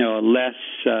 a less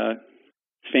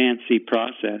fancy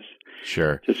process.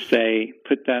 Sure. To say,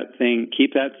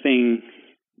 keep that thing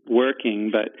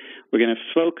working, but we're going to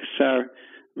focus our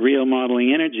real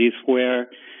modeling energies where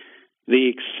the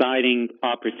exciting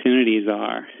opportunities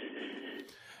are.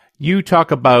 You talk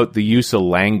about the use of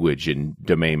language in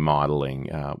domain modeling.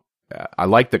 I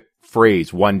like the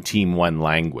phrase, one team, one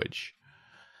language.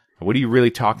 What are you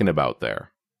really talking about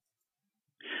there?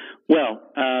 Well,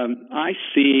 I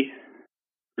see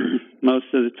most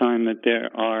of the time that there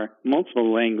are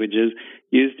multiple languages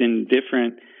used in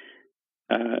different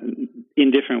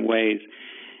ways.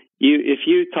 If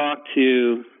you talk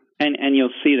to, and you'll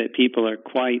see that people are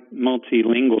quite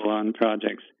multilingual on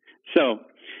projects. So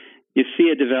you see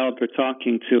a developer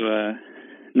talking to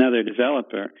another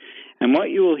developer, and what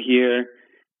you will hear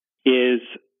is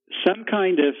some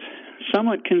kind of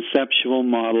somewhat conceptual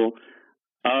model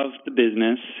of the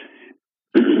business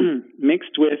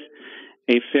mixed with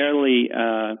a fairly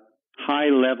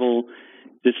high-level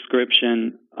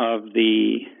description of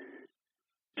the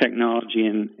technology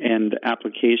and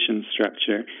application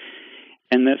structure.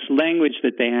 And this language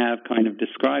that they have kind of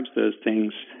describes those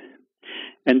things.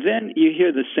 And then you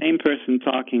hear the same person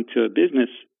talking to a business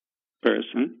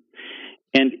person,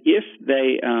 and if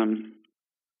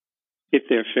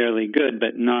they're fairly good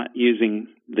but not using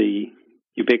the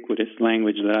ubiquitous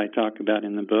language that I talk about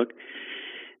in the book,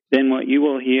 then what you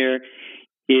will hear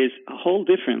is a whole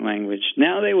different language.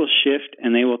 Now they will shift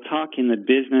and they will talk in the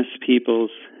business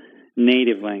people's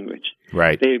native language.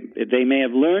 Right. They may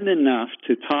have learned enough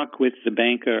to talk with the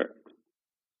banker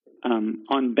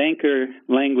on banker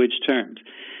language terms,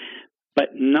 but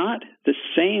not the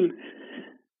same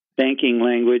banking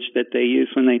language that they use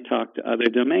when they talk to other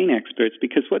domain experts,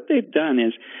 because what they've done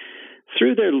is,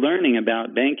 through their learning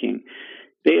about banking,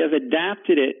 they have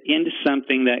adapted it into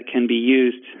something that can be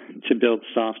used to build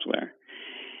software.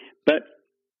 But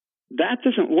that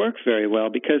doesn't work very well,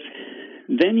 because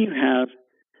then you have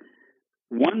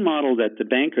one model that the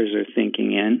bankers are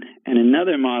thinking in and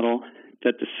another model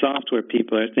that the software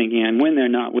people are thinking in when they're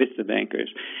not with the bankers,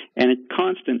 and a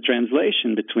constant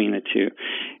translation between the two.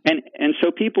 And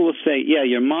so people will say, yeah,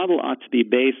 your model ought to be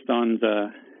based on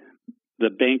the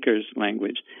banker's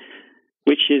language,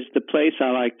 which is the place I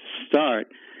like to start,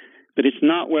 but it's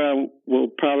not where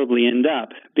we'll probably end up,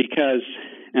 because,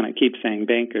 and I keep saying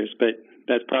bankers, but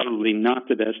that's probably not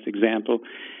the best example,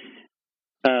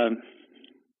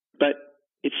 but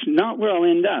it's not where I'll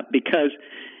end up, because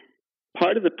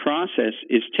part of the process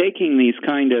is taking these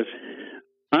kind of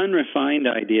unrefined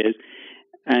ideas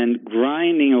and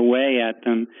grinding away at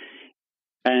them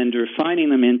and refining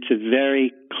them into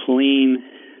very clean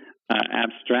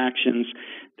abstractions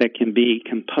that can be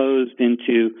composed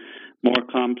into more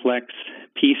complex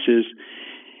pieces.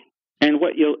 And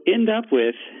what you'll end up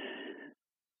with,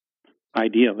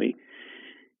 ideally,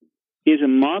 is a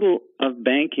model of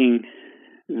banking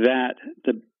that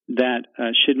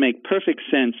should make perfect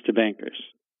sense to bankers.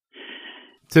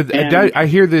 So I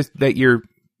hear this, that you're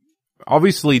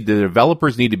obviously the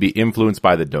developers need to be influenced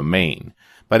by the domain,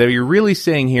 but are you really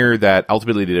saying here that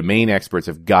ultimately the domain experts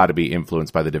have got to be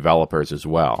influenced by the developers as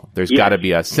well? There's got to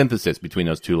be a synthesis between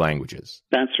those two languages.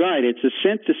 That's right. It's a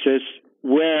synthesis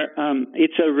where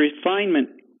it's a refinement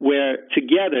where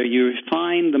together you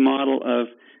refine the model of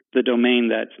the domain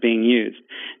that's being used.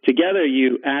 Together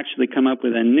you actually come up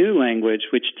with a new language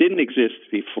which didn't exist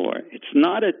before. It's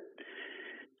not a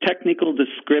technical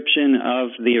description of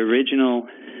the original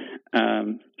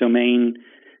domain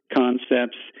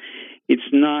concepts. It's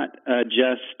not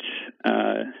just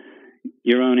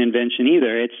your own invention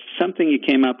either. It's something you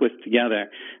came up with together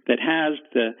that has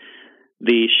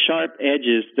the sharp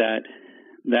edges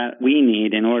that we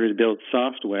need in order to build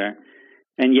software,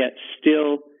 and yet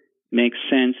still makes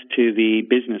sense to the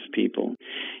business people.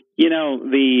 You know,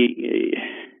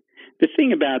 the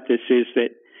thing about this is that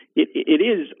it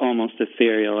is almost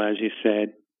ethereal, as you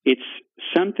said. It's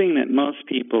something that most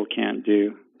people can't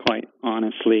do, quite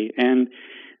honestly. And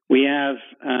we have,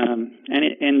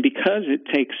 and because it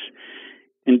takes,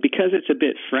 and because it's a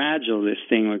bit fragile, this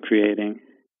thing we're creating,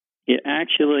 it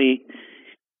actually,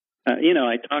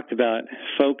 I talked about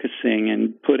focusing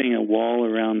and putting a wall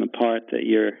around the part that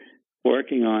you're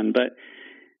working on, but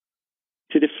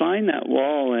to define that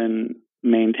wall and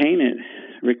maintain it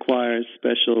requires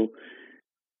special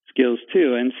skills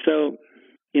too. And so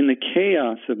in the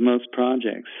chaos of most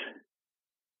projects,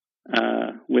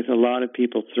 with a lot of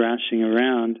people thrashing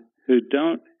around who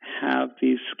don't have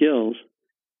these skills,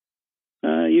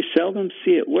 you seldom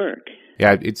see it work.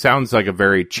 Yeah, it sounds like a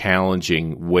very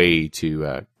challenging way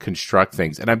to construct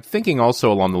things. And I'm thinking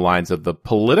also along the lines of the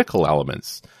political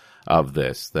elements of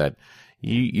this, that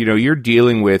you're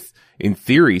dealing with, in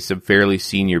theory, some fairly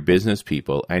senior business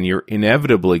people, and you're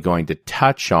inevitably going to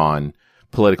touch on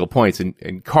political points.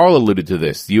 And Carl alluded to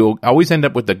this. You'll always end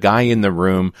up with the guy in the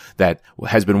room that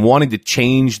has been wanting to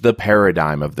change the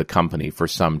paradigm of the company for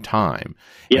some time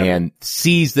and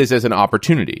sees this as an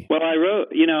opportunity. Well, I wrote,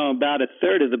 about a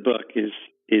third of the book is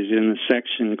in the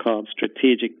section called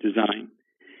Strategic Design.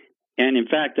 And in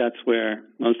fact, that's where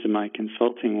most of my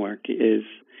consulting work is.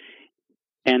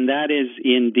 And that is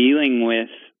in dealing with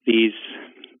these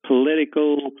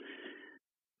political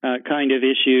kind of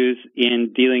issues,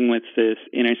 in dealing with this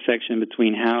intersection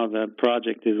between how the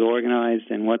project is organized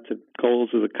and what the goals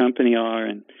of the company are,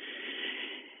 and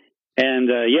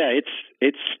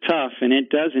it's tough, and it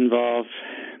does involve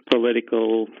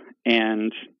political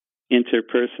and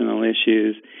interpersonal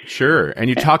issues. Sure, and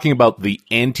you're talking about the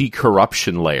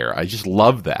anti-corruption layer. I just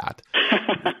love that.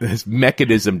 This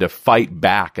mechanism to fight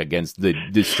back against the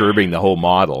disturbing the whole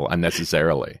model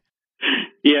unnecessarily.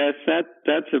 Yes,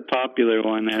 that's a popular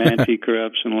one, that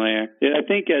anti-corruption layer. I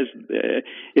think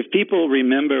if people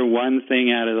remember one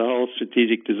thing out of the whole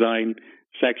strategic design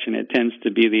section, it tends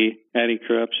to be the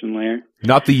anti-corruption layer.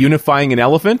 Not the unifying an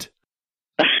elephant?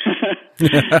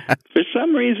 For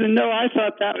some reason, no, I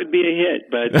thought that would be a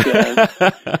hit,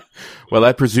 but... Well,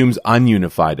 that presumes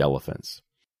ununified elephants.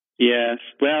 Yes,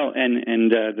 well,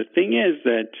 and the thing is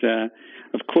that,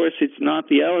 of course, it's not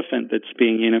the elephant that's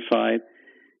being unified.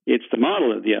 It's the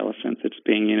model of the elephant that's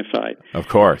being unified. Of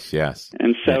course, yes.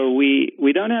 And so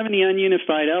we don't have any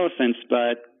ununified elephants,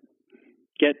 but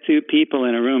get two people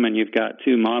in a room and you've got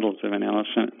two models of an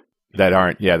elephant. That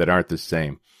aren't the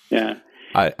same. Yeah.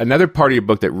 Another part of your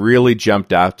book that really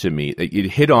jumped out to me that you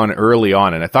hit on early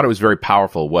on, and I thought it was very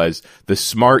powerful, was the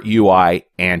Smart UI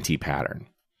anti-pattern.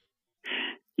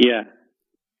 Yeah.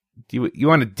 Do you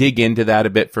want to dig into that a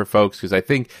bit for folks? Because I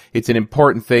think it's an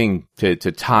important thing to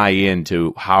tie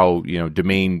into how,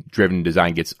 domain-driven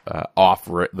design gets off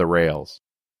the rails.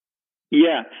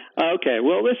 Yeah. Okay.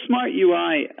 Well, the Smart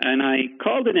UI, and I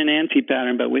called it an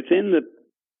anti-pattern, but within the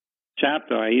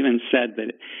chapter, I even said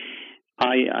that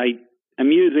I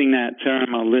am using that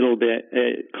term a little bit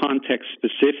context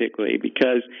specifically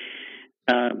because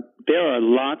there are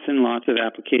lots and lots of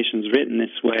applications written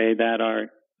this way that are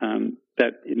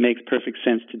that it makes perfect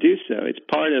sense to do so. It's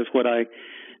part of what I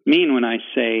mean when I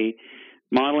say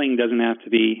modeling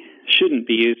shouldn't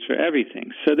be used for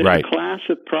everything. So there's a class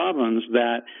of problems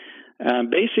that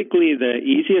basically the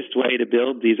easiest way to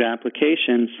build these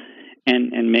applications,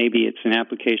 and maybe it's an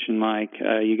application like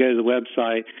you go to the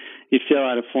website, you fill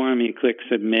out a form, you click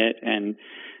submit, and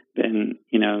then,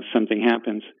 something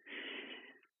happens.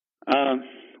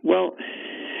 Well,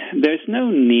 there's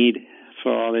no need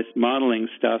for all this modeling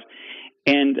stuff.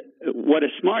 And what a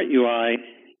Smart UI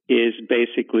is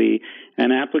basically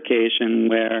an application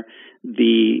where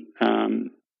the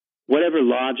whatever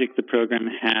logic the program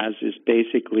has is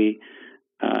basically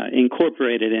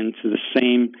incorporated into the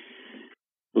same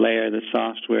layer, the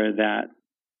software that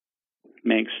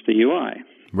makes the UI.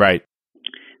 Right.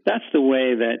 That's the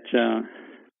way that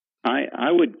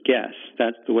I would guess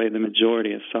that's the way the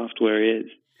majority of software is.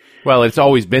 Well, it's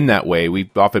always been that way.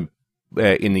 We've often,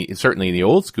 certainly in the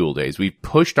old school days, we've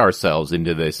pushed ourselves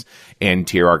into this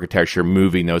N-tier architecture,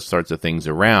 moving those sorts of things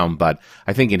around. But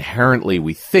I think inherently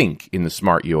we think in the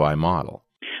Smart UI model.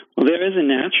 Well, there is a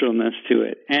naturalness to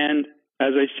it. And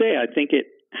as I say, I think it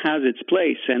has its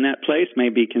place, and that place may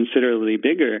be considerably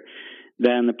bigger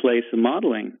than the place of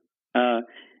modeling.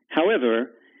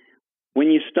 However, when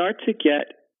you start to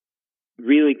get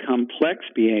really complex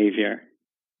behavior,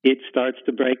 it starts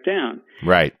to break down.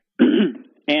 Right.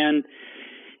 And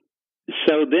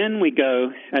so then we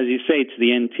go, as you say, to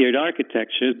the N-tiered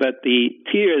architecture, but the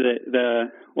tier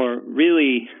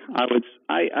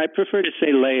I prefer to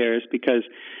say layers because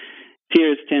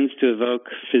tiers tends to evoke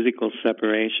physical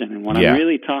separation. And what I'm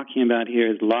really talking about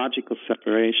here is logical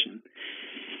separation.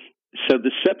 So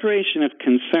the separation of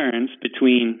concerns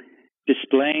between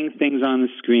displaying things on the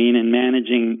screen and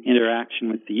managing interaction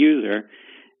with the user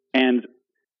and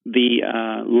the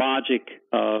logic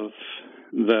of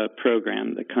the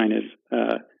program, the kind of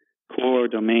core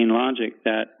domain logic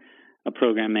that a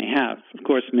program may have. Of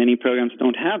course, many programs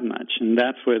don't have much, and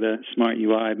that's where the Smart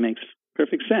UI makes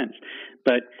perfect sense.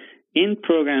 But in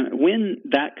program, when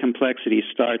that complexity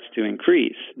starts to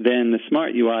increase, then the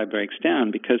Smart UI breaks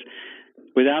down because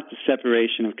without the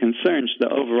separation of concerns, the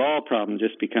overall problem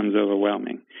just becomes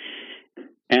overwhelming.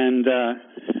 And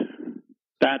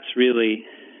that's really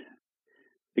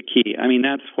the key. I mean,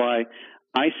 that's why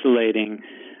isolating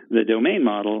the domain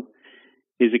model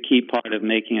is a key part of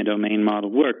making a domain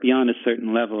model work. Beyond a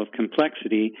certain level of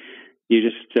complexity, you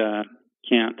just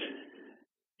can't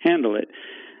handle it.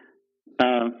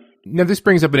 Now, this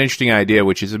brings up an interesting idea,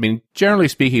 which is, generally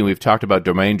speaking, we've talked about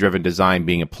domain-driven design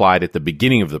being applied at the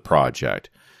beginning of the project.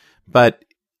 But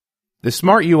the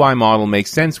Smart UI model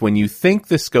makes sense when you think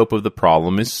the scope of the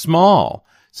problem is small.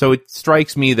 So it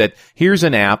strikes me that here's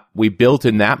an app we built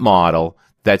in that model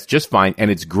that's just fine,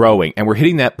 and it's growing. And we're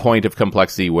hitting that point of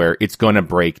complexity where it's going to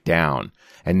break down.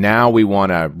 And now we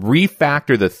want to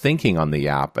refactor the thinking on the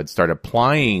app and start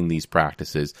applying these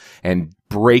practices and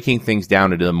breaking things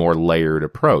down into a more layered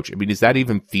approach. Is that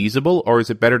even feasible, or is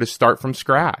it better to start from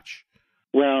scratch?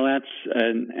 Well, that's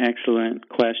an excellent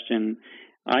question.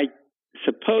 I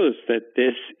suppose that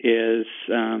this is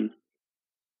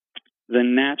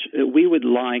we would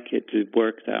like it to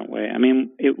work that way.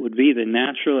 It would be the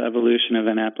natural evolution of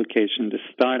an application to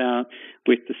start out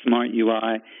with the Smart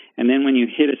UI, and then when you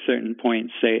hit a certain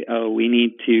point, say, we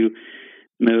need to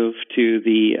move to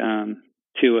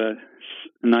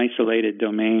an isolated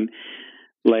domain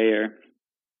layer.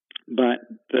 But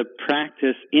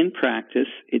in practice,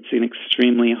 it's an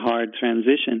extremely hard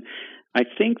transition. I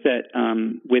think that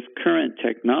with current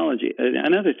technology,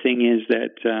 another thing is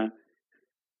that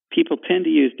people tend to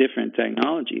use different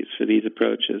technologies for these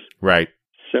approaches. Right.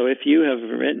 So if you have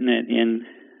written it in,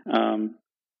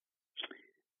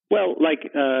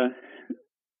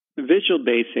 Visual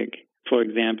Basic, for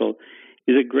example,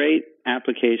 is a great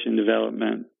application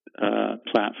development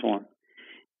platform.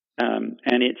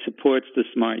 And it supports the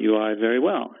Smart UI very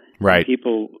well. Right.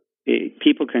 People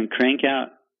can crank out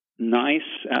nice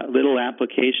little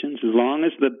applications as long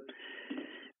as the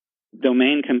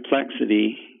domain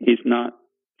complexity is not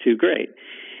too great.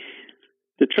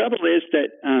 The trouble is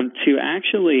that to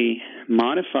actually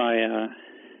modify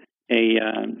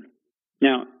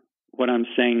now, what I'm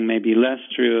saying may be less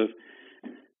true of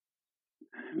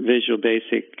Visual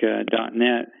Basic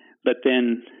 .NET, but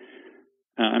then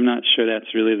I'm not sure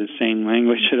that's really the same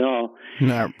language at all.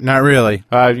 No, not really.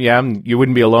 You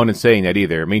wouldn't be alone in saying that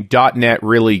either. I mean, .NET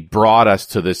really brought us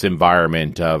to this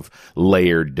environment of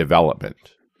layered development.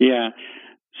 Yeah.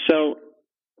 So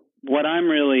what I'm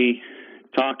really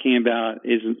talking about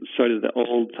is sort of the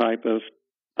old type of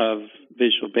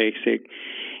Visual Basic.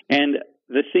 And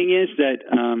the thing is that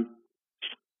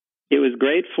it was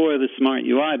great for the Smart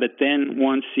UI, but then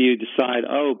once you decide,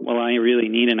 oh, well, I really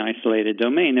need an isolated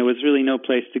domain, there was really no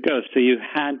place to go. So you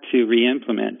had to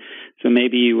re-implement. So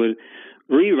maybe you would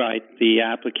rewrite the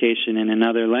application in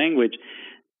another language,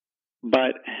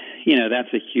 but,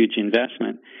 that's a huge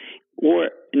investment.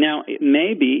 Or now,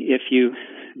 maybe if you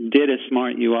did a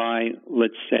Smart UI,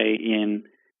 let's say in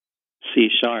C#,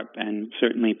 and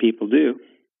certainly people do,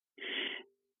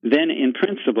 then in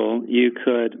principle, you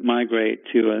could migrate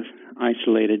to an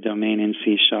isolated domain in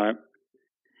C#.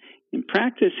 In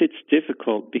practice, it's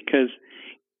difficult because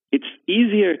it's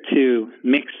easier to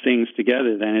mix things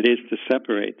together than it is to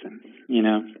separate them,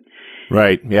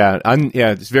 Right, yeah.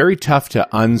 It's very tough to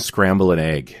unscramble an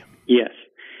egg. Yes.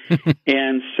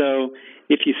 And so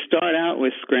if you start out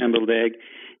with scrambled egg,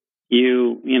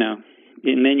 and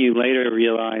then you later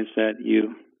realize that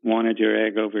you wanted your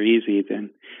egg over easy, then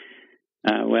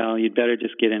you'd better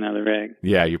just get another egg.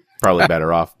 Yeah, you're probably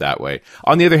better off that way.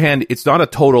 On the other hand, it's not a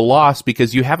total loss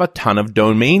because you have a ton of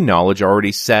domain knowledge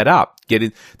already set up.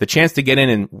 Getting the chance to get in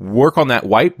and work on that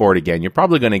whiteboard again, you're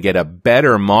probably going to get a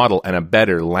better model and a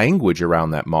better language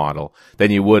around that model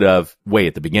than you would have way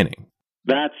at the beginning.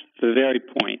 That's the very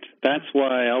point. That's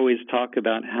why I always talk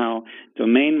about how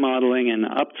domain modeling and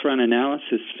upfront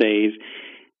analysis phase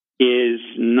is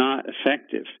not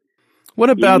effective. What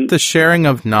about the sharing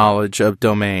of knowledge of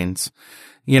domains,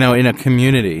 in a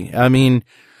community? I mean,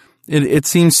 it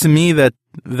seems to me that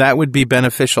would be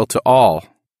beneficial to all.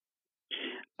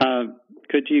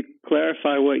 Could you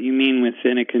clarify what you mean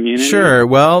within a community? Sure.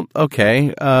 Well,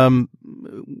 okay.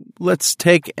 Let's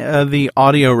take the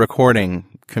audio recording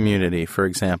community, for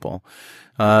example,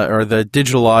 or the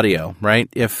digital audio, right?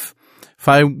 If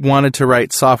I wanted to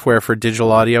write software for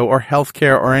digital audio or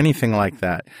healthcare or anything like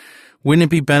that, wouldn't it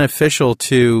be beneficial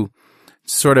to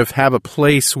sort of have a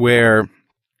place where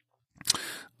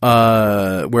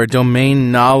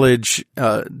domain knowledge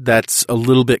that's a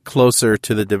little bit closer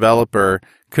to the developer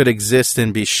could exist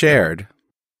and be shared?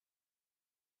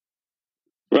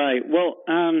 Right. Well,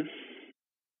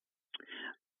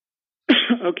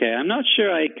 okay. I'm not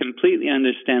sure I completely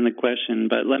understand the question,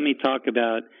 but let me talk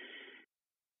about.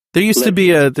 There used to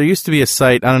be a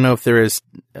site, I don't know if there is,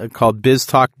 called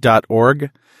biztalk.org,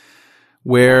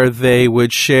 where they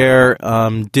would share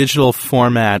digital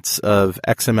formats of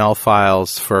XML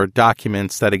files for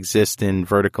documents that exist in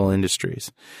vertical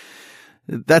industries.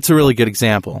 That's a really good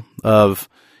example of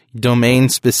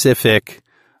domain-specific,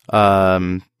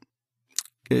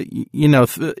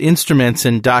 instruments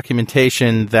and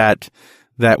documentation that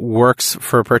works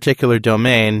for a particular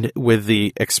domain with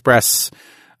the express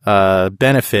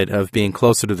benefit of being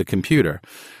closer to the computer.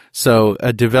 So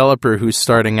a developer who's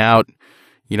starting out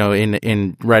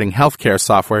in writing healthcare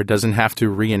software doesn't have to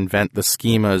reinvent the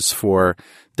schemas for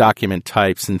document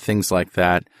types and things like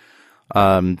that.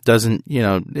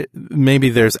 Maybe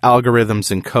there's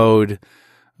algorithms and code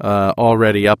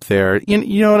already up there.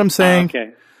 You know what I'm saying?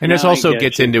 Okay. And this also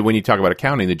gets into, when you talk about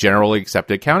accounting, the generally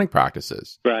accepted accounting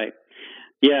practices. Right.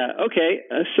 Yeah. Okay.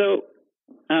 So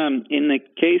in the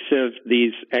case of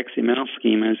these XML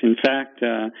schemas, in fact,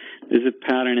 there's a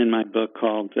pattern in my book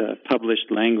called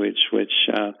published language, which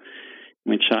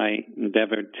I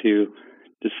endeavored to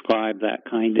describe that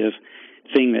kind of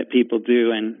thing that people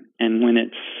do, and when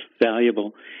it's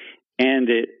valuable, and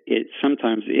it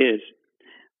sometimes is.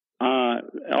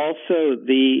 Also,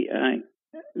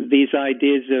 these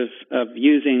ideas of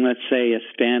using, let's say, a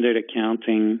standard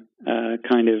accounting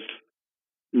kind of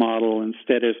model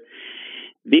instead of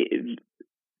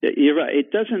you're right.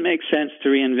 It doesn't make sense to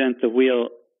reinvent the wheel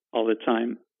all the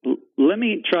time. Let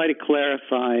me try to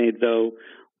clarify, though,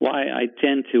 why I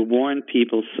tend to warn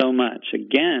people so much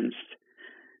against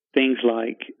things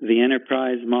like the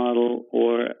enterprise model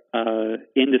or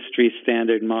industry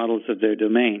standard models of their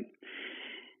domain.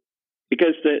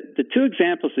 Because the two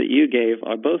examples that you gave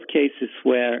are both cases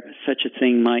where such a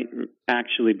thing might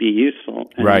actually be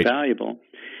useful and valuable.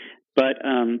 But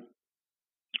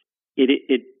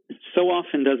it so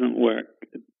often doesn't work.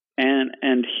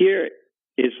 And here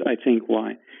is, I think,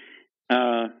 why.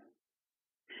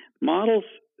 models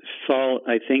fall,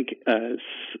 I think,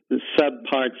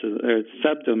 subparts or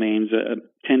subdomains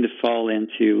tend to fall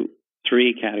into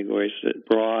three categories,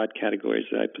 broad categories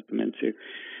that I put them into.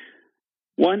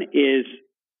 One is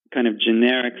kind of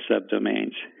generic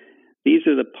subdomains. These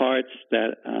are the parts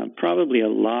that probably a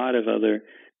lot of other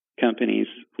companies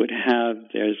would have.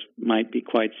 Theirs might be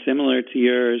quite similar to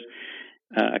yours.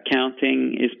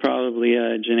 Accounting is probably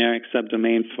a generic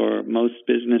subdomain for most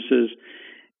businesses.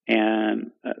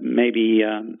 And maybe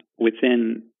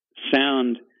within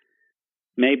sound,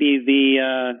 maybe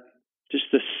just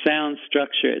the sound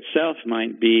structure itself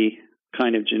might be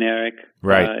kind of generic.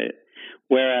 Right.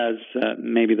 Whereas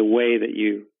maybe the way that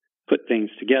you put things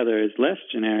together is less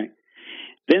generic.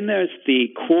 Then there's the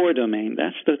core domain.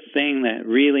 That's the thing that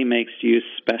really makes you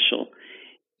special.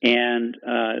 And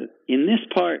in this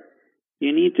part,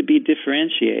 you need to be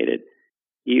differentiated.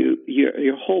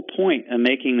 Your whole point of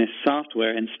making this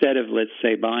software, instead of, let's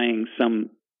say, buying some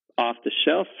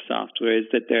off-the-shelf software, is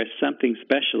that there's something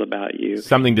special about you.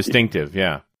 Something distinctive,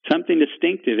 yeah. Something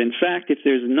distinctive. In fact, if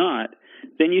there's not,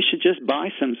 then you should just buy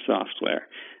some software.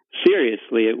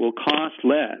 Seriously, it will cost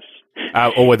less.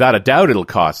 Or without a doubt, it'll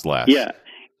cost less. Yeah.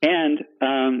 And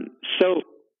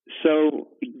so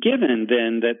given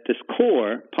then that this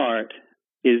core part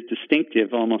is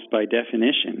distinctive almost by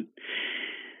definition,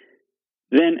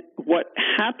 then what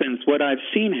happens, what I've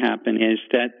seen happen, is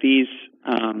that these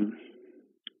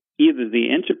either the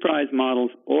enterprise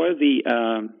models or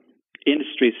the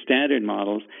industry standard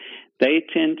models, they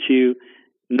tend to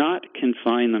not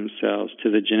confine themselves to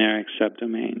the generic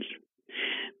subdomains.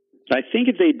 I think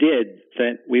if they did,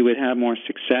 that we would have more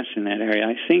success in that area.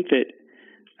 I think that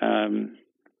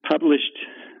published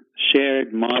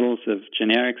shared models of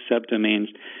generic subdomains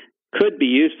could be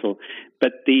useful,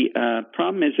 but the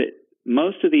problem is that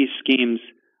most of these schemes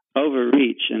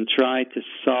overreach and try to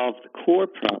solve the core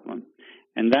problem,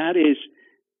 and that is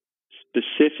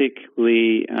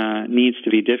specifically needs to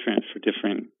be different for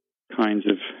different kinds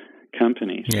of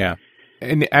companies. Yeah.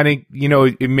 And it,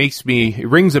 it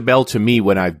rings a bell to me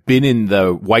when I've been in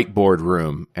the whiteboard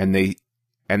room and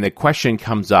the question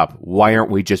comes up, why aren't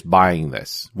we just buying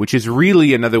this? Which is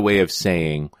really another way of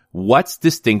saying, what's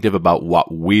distinctive about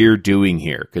what we're doing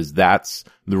here? Because that's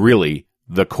really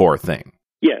the core thing.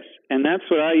 Yes, and that's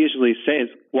what I usually say is,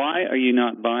 why are you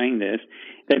not buying this?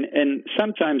 And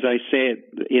sometimes I say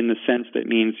it in the sense that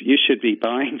means you should be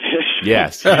buying this.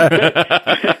 Yes.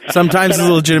 Sometimes it's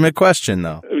a legitimate question,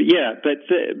 though. Yeah, but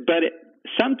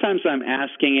sometimes I'm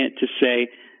asking it to say,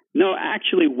 no,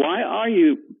 actually, why are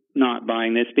you not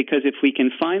buying this? Because if we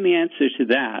can find the answer to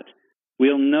that,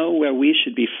 we'll know where we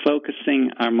should be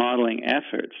focusing our modeling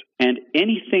efforts. And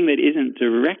anything that isn't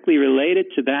directly related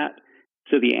to that,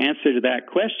 to the answer to that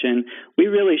question, we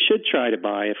really should try to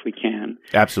buy if we can.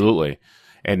 Absolutely.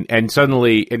 And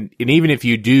suddenly, and even if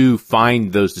you do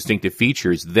find those distinctive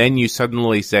features, then you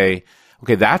suddenly say,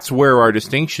 okay, that's where our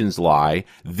distinctions lie.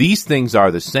 These things are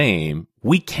the same.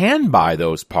 We can buy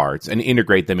those parts and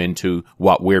integrate them into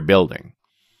what we're building.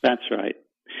 That's right.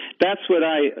 That's what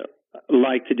I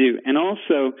like to do. And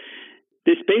also,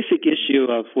 this basic issue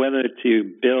of whether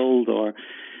to build or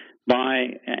buy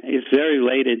is very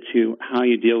related to how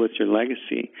you deal with your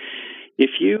legacy. If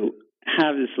you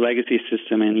have this legacy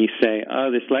system and you say,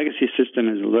 oh, this legacy system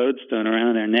is a lodestone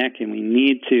around our neck and we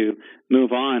need to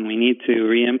move on, we need to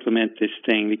re-implement this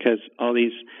thing because all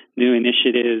these new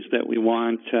initiatives that we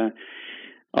want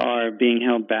are being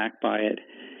held back by it.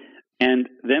 And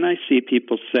then I see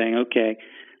people saying, okay,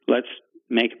 let's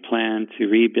make a plan to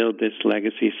rebuild this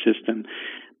legacy system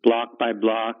block by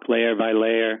block, layer by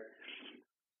layer.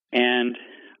 And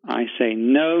I say,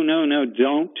 no,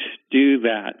 don't do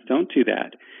that. Don't do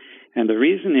that. And the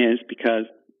reason is because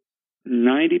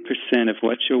 90% of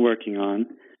what you're working on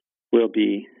will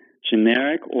be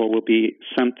generic or will be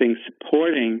something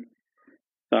supporting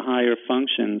the higher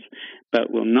functions, but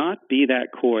will not be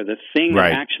that core, the thing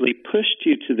right. that actually pushed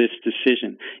you to this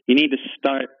decision. You need to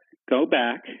go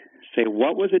back, say,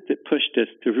 what was it that pushed us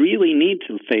to really need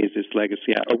to phase this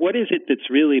legacy out? Or what is it that's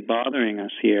really bothering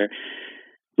us here?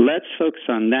 Let's focus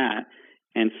on that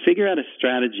and figure out a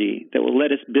strategy that will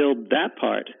let us build that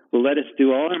part, will let us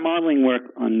do all our modeling work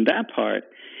on that part,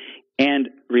 and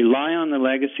rely on the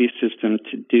legacy system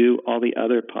to do all the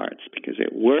other parts because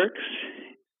it works.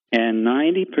 And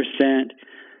 90%,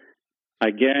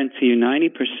 I guarantee you,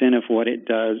 90% of what it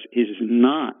does is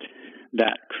not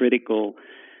that critical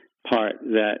part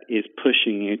that is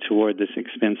pushing you toward this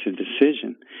expensive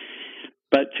decision.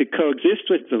 But to coexist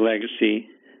with the legacy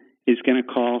is going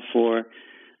to call for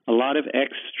a lot of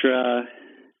extra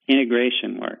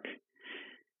integration work.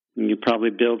 You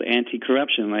probably build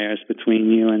anti-corruption layers between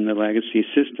you and the legacy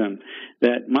system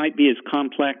that might be as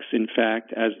complex, in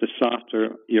fact, as the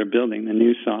software you're building, the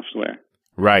new software.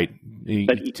 Right.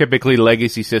 But typically,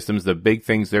 legacy systems, the big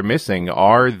things they're missing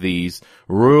are these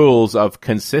rules of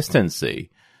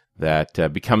consistency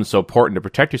that become so important to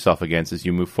protect yourself against as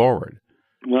you move forward.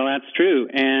 Well, that's true.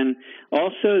 And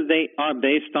also, they are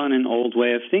based on an old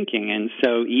way of thinking. And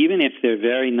so even if they're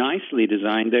very nicely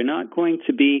designed, they're not going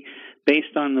to be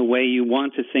based on the way you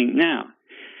want to think now.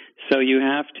 So you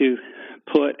have to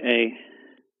put a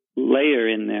layer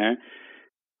in there,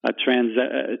 a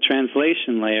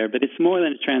translation layer, but it's more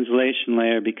than a translation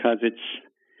layer because it's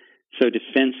so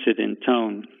defensive in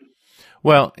tone.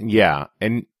 Well, yeah.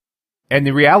 And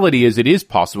the reality is it is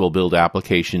possible to build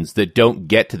applications that don't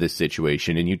get to this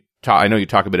situation. And I know you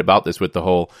talk a bit about this with the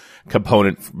whole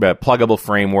component pluggable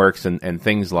frameworks and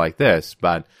things like this,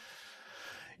 but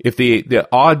if the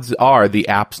odds are the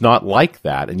app's not like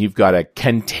that, and you've got to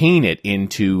contain it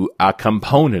into a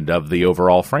component of the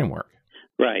overall framework.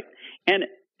 Right. And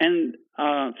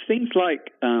things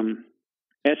like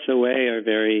SOA are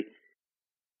very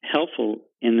helpful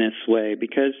in this way,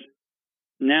 because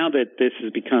now that this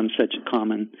has become such a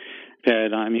common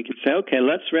paradigm, you can say, okay,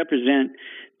 let's represent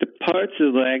the parts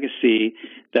of the legacy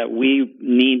that we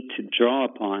need to draw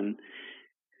upon.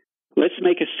 Let's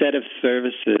make a set of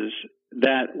services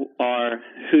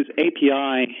whose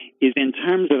API is, in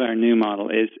terms of our new model,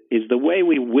 is the way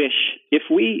we wish. If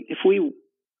we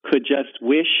could just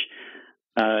wish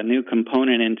a new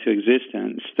component into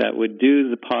existence that would do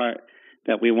the part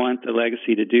that we want the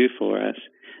legacy to do for us,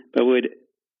 but would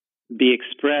be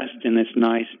expressed in this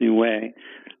nice new way,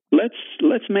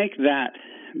 let's make that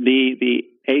the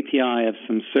API of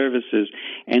some services,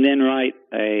 and then write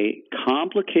a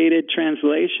complicated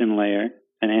translation layer,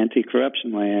 an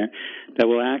anti-corruption layer, that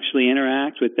will actually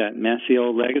interact with that messy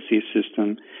old legacy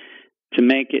system to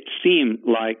make it seem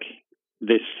like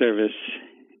this service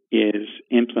is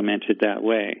implemented that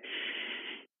way.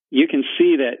 You can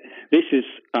see that this is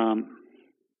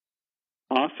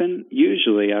often,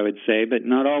 usually, I would say, but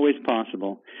not always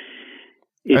possible.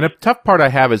 And a tough part I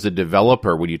have as a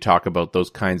developer when you talk about those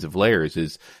kinds of layers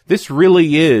is this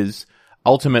really is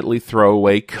ultimately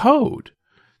throwaway code.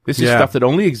 This is stuff that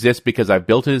only exists because I've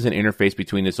built it as an interface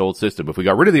between this old system. If we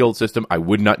got rid of the old system, I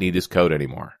would not need this code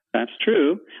anymore. That's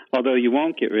true, although you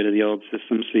won't get rid of the old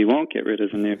system, so you won't get rid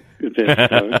of this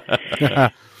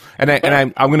code.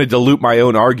 And I'm going to dilute my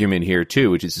own argument here, too,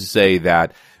 which is to say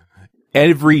that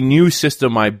every new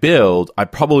system I build, I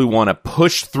probably want to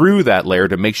push through that layer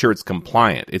to make sure it's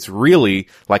compliant. It's really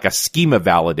like a schema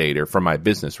validator for my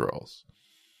business rules.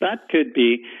 That could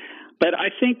be. But I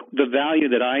think the value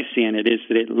that I see in it is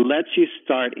that it lets you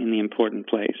start in the important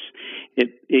place.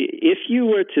 If you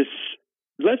were to,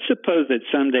 let's suppose that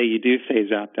someday you do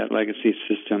phase out that legacy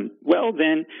system, well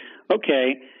then,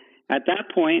 okay, at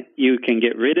that point you can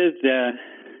get rid of the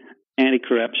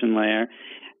anti-corruption layer,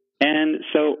 and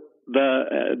so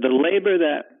the labor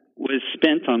that was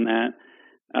spent on that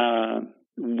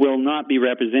will not be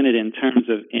represented in terms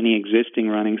of any existing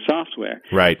running software.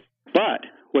 Right. But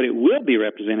what it will be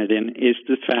represented in is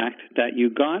the fact that you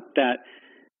got that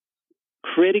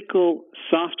critical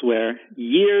software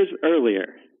years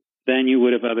earlier than you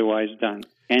would have otherwise done.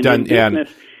 And in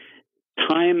business,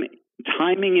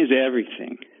 timing is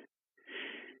everything.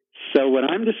 So what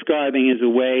I'm describing is a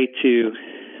way to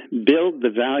build the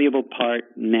valuable part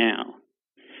now,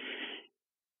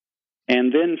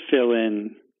 and then fill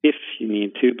in if you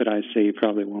need to, but I say you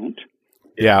probably won't.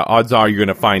 Yeah, odds are you're going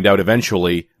to find out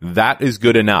eventually that is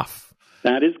good enough.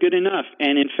 That is good enough.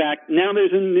 And in fact, now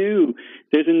there's a new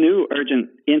urgent,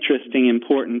 interesting,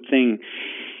 important thing.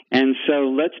 And so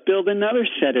let's build another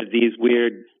set of these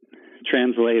weird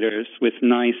translators with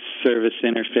nice service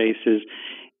interfaces,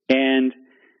 and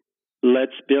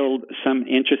let's build some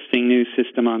interesting new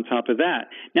system on top of that.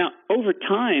 Now, over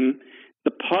time,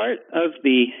 the part of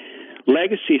the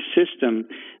legacy system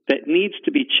that needs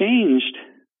to be changed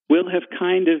will have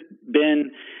kind of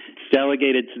been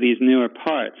delegated to these newer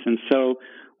parts. And so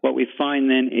what we find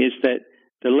then is that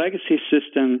the legacy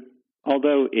system,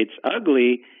 although it's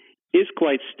ugly, is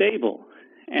quite stable.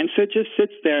 And so it just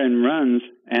sits there and runs,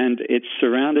 and it's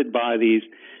surrounded by these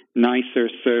nicer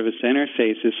service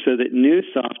interfaces, so that new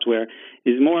software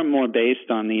is more and more based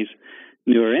on these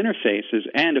newer interfaces.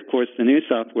 And, of course, the new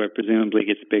software presumably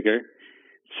gets bigger.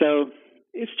 So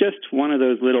it's just one of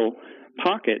those little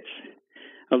pockets,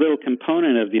 a little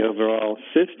component of the overall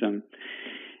system.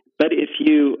 But if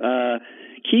you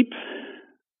keep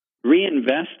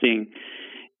reinvesting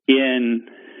in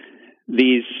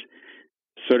these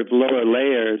sort of lower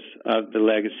layers of the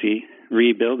legacy,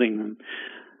 rebuilding them,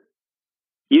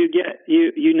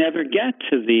 you never get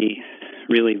to the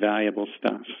really valuable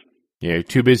stuff. Yeah, you're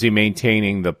too busy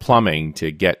maintaining the plumbing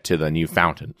to get to the new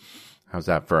fountain. How's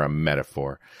that for a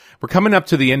metaphor? We're coming up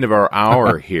to the end of our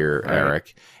hour here,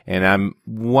 Eric, and I'm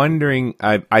wondering,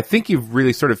 I think you've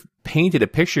really sort of painted a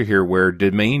picture here where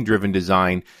domain-driven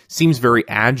design seems very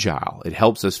agile. It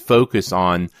helps us focus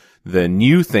on the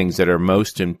new things that are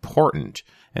most important.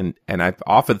 And I've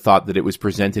often thought that it was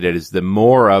presented as the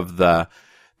more of the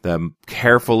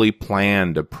carefully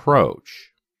planned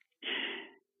approach.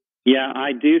 Yeah,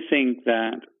 I do think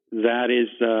that is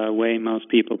the way most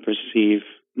people perceive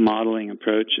modeling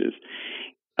approaches.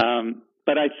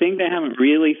 But I think they haven't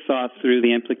really thought through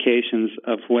the implications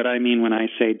of what I mean when I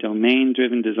say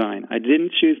domain-driven design. I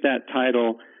didn't choose that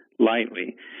title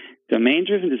lightly.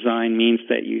 Domain-driven design means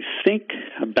that you think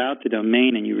about the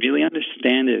domain and you really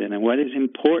understand it and what is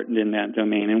important in that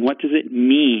domain and what does it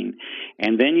mean,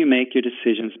 and then you make your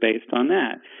decisions based on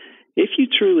that. If you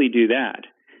truly do that,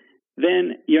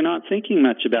 then you're not thinking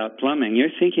much about plumbing. You're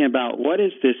thinking about what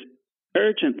is this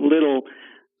urgent little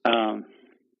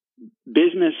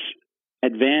business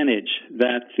advantage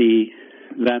that the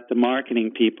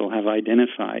marketing people have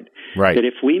identified. Right. That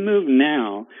if we move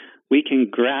now, we can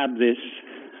grab this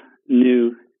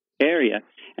new area,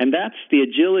 and that's the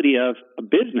agility of a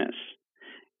business.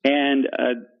 And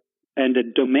a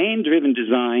domain-driven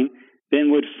design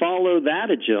then would follow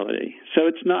that agility. So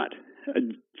it's not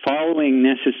following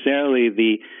necessarily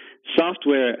the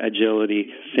software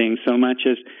agility thing so much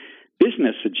as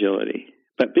business agility.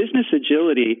 But business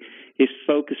agility is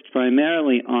focused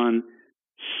primarily on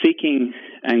seeking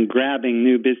and grabbing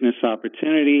new business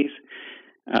opportunities,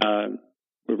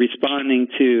 responding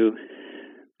to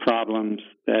problems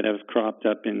that have cropped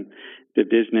up in the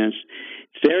business.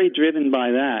 It's very driven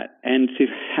by that. And to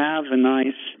have a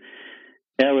nice,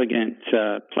 elegant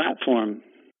platform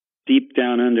deep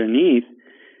down underneath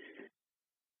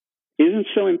isn't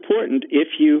so important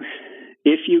if you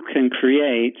can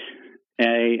create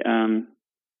a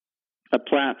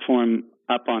platform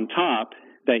up on top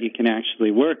that you can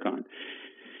actually work on.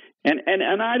 And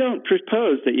I don't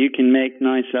propose that you can make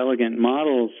nice, elegant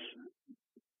models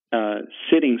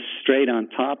sitting straight on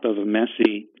top of a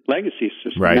messy legacy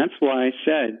system. Right. That's why I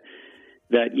said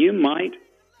that you might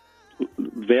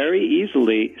very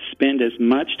easily spend as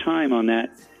much time on that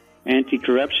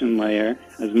anti-corruption layer,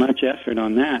 as much effort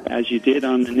on that as you did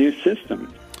on the new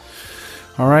system.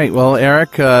 All right. Well,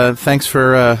 Eric, thanks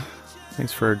for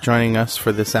joining us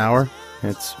for this hour.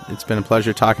 It's been a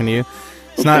pleasure talking to you.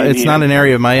 It's not an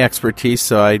area of my expertise,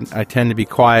 so I tend to be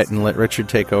quiet and let Richard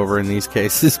take over in these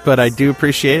cases, but I do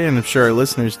appreciate it, and I'm sure our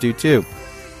listeners do too.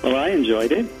 Well, I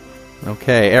enjoyed it.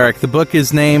 Okay, Eric, the book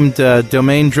is named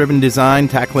Domain-Driven Design,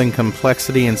 Tackling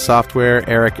Complexity in Software.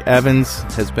 Eric Evans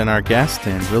has been our guest,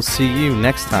 and we'll see you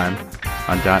next time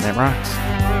on .NET Rocks.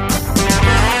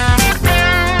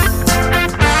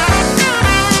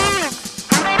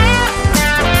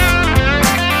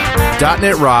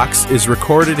 .NET Rocks is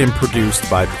recorded and produced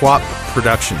by PWOP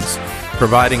Productions,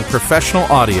 providing professional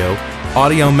audio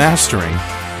mastering,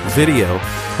 video,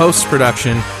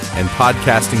 post-production, and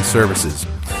podcasting services.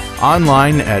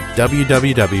 Online at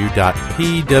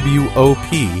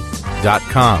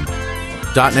www.pwop.com.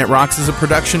 .NET Rocks is a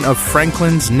production of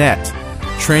Franklin's Net,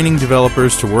 training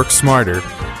developers to work smarter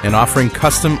and offering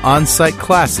custom on-site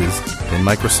classes in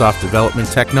Microsoft development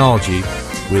technology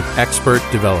with expert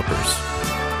developers.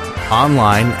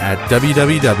 Online at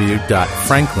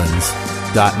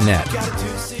www.franklins.net.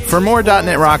 For more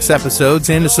 .NET Rocks episodes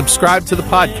and to subscribe to the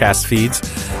podcast feeds,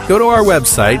 go to our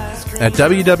website at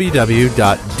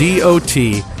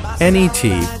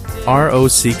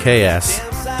www.dotnetrocks.com.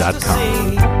 Got a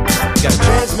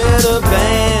transmitter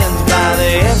banned by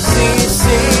the FCC.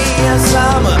 Yes,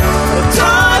 I'm a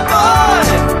toy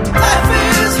boy.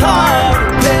 Life is hard.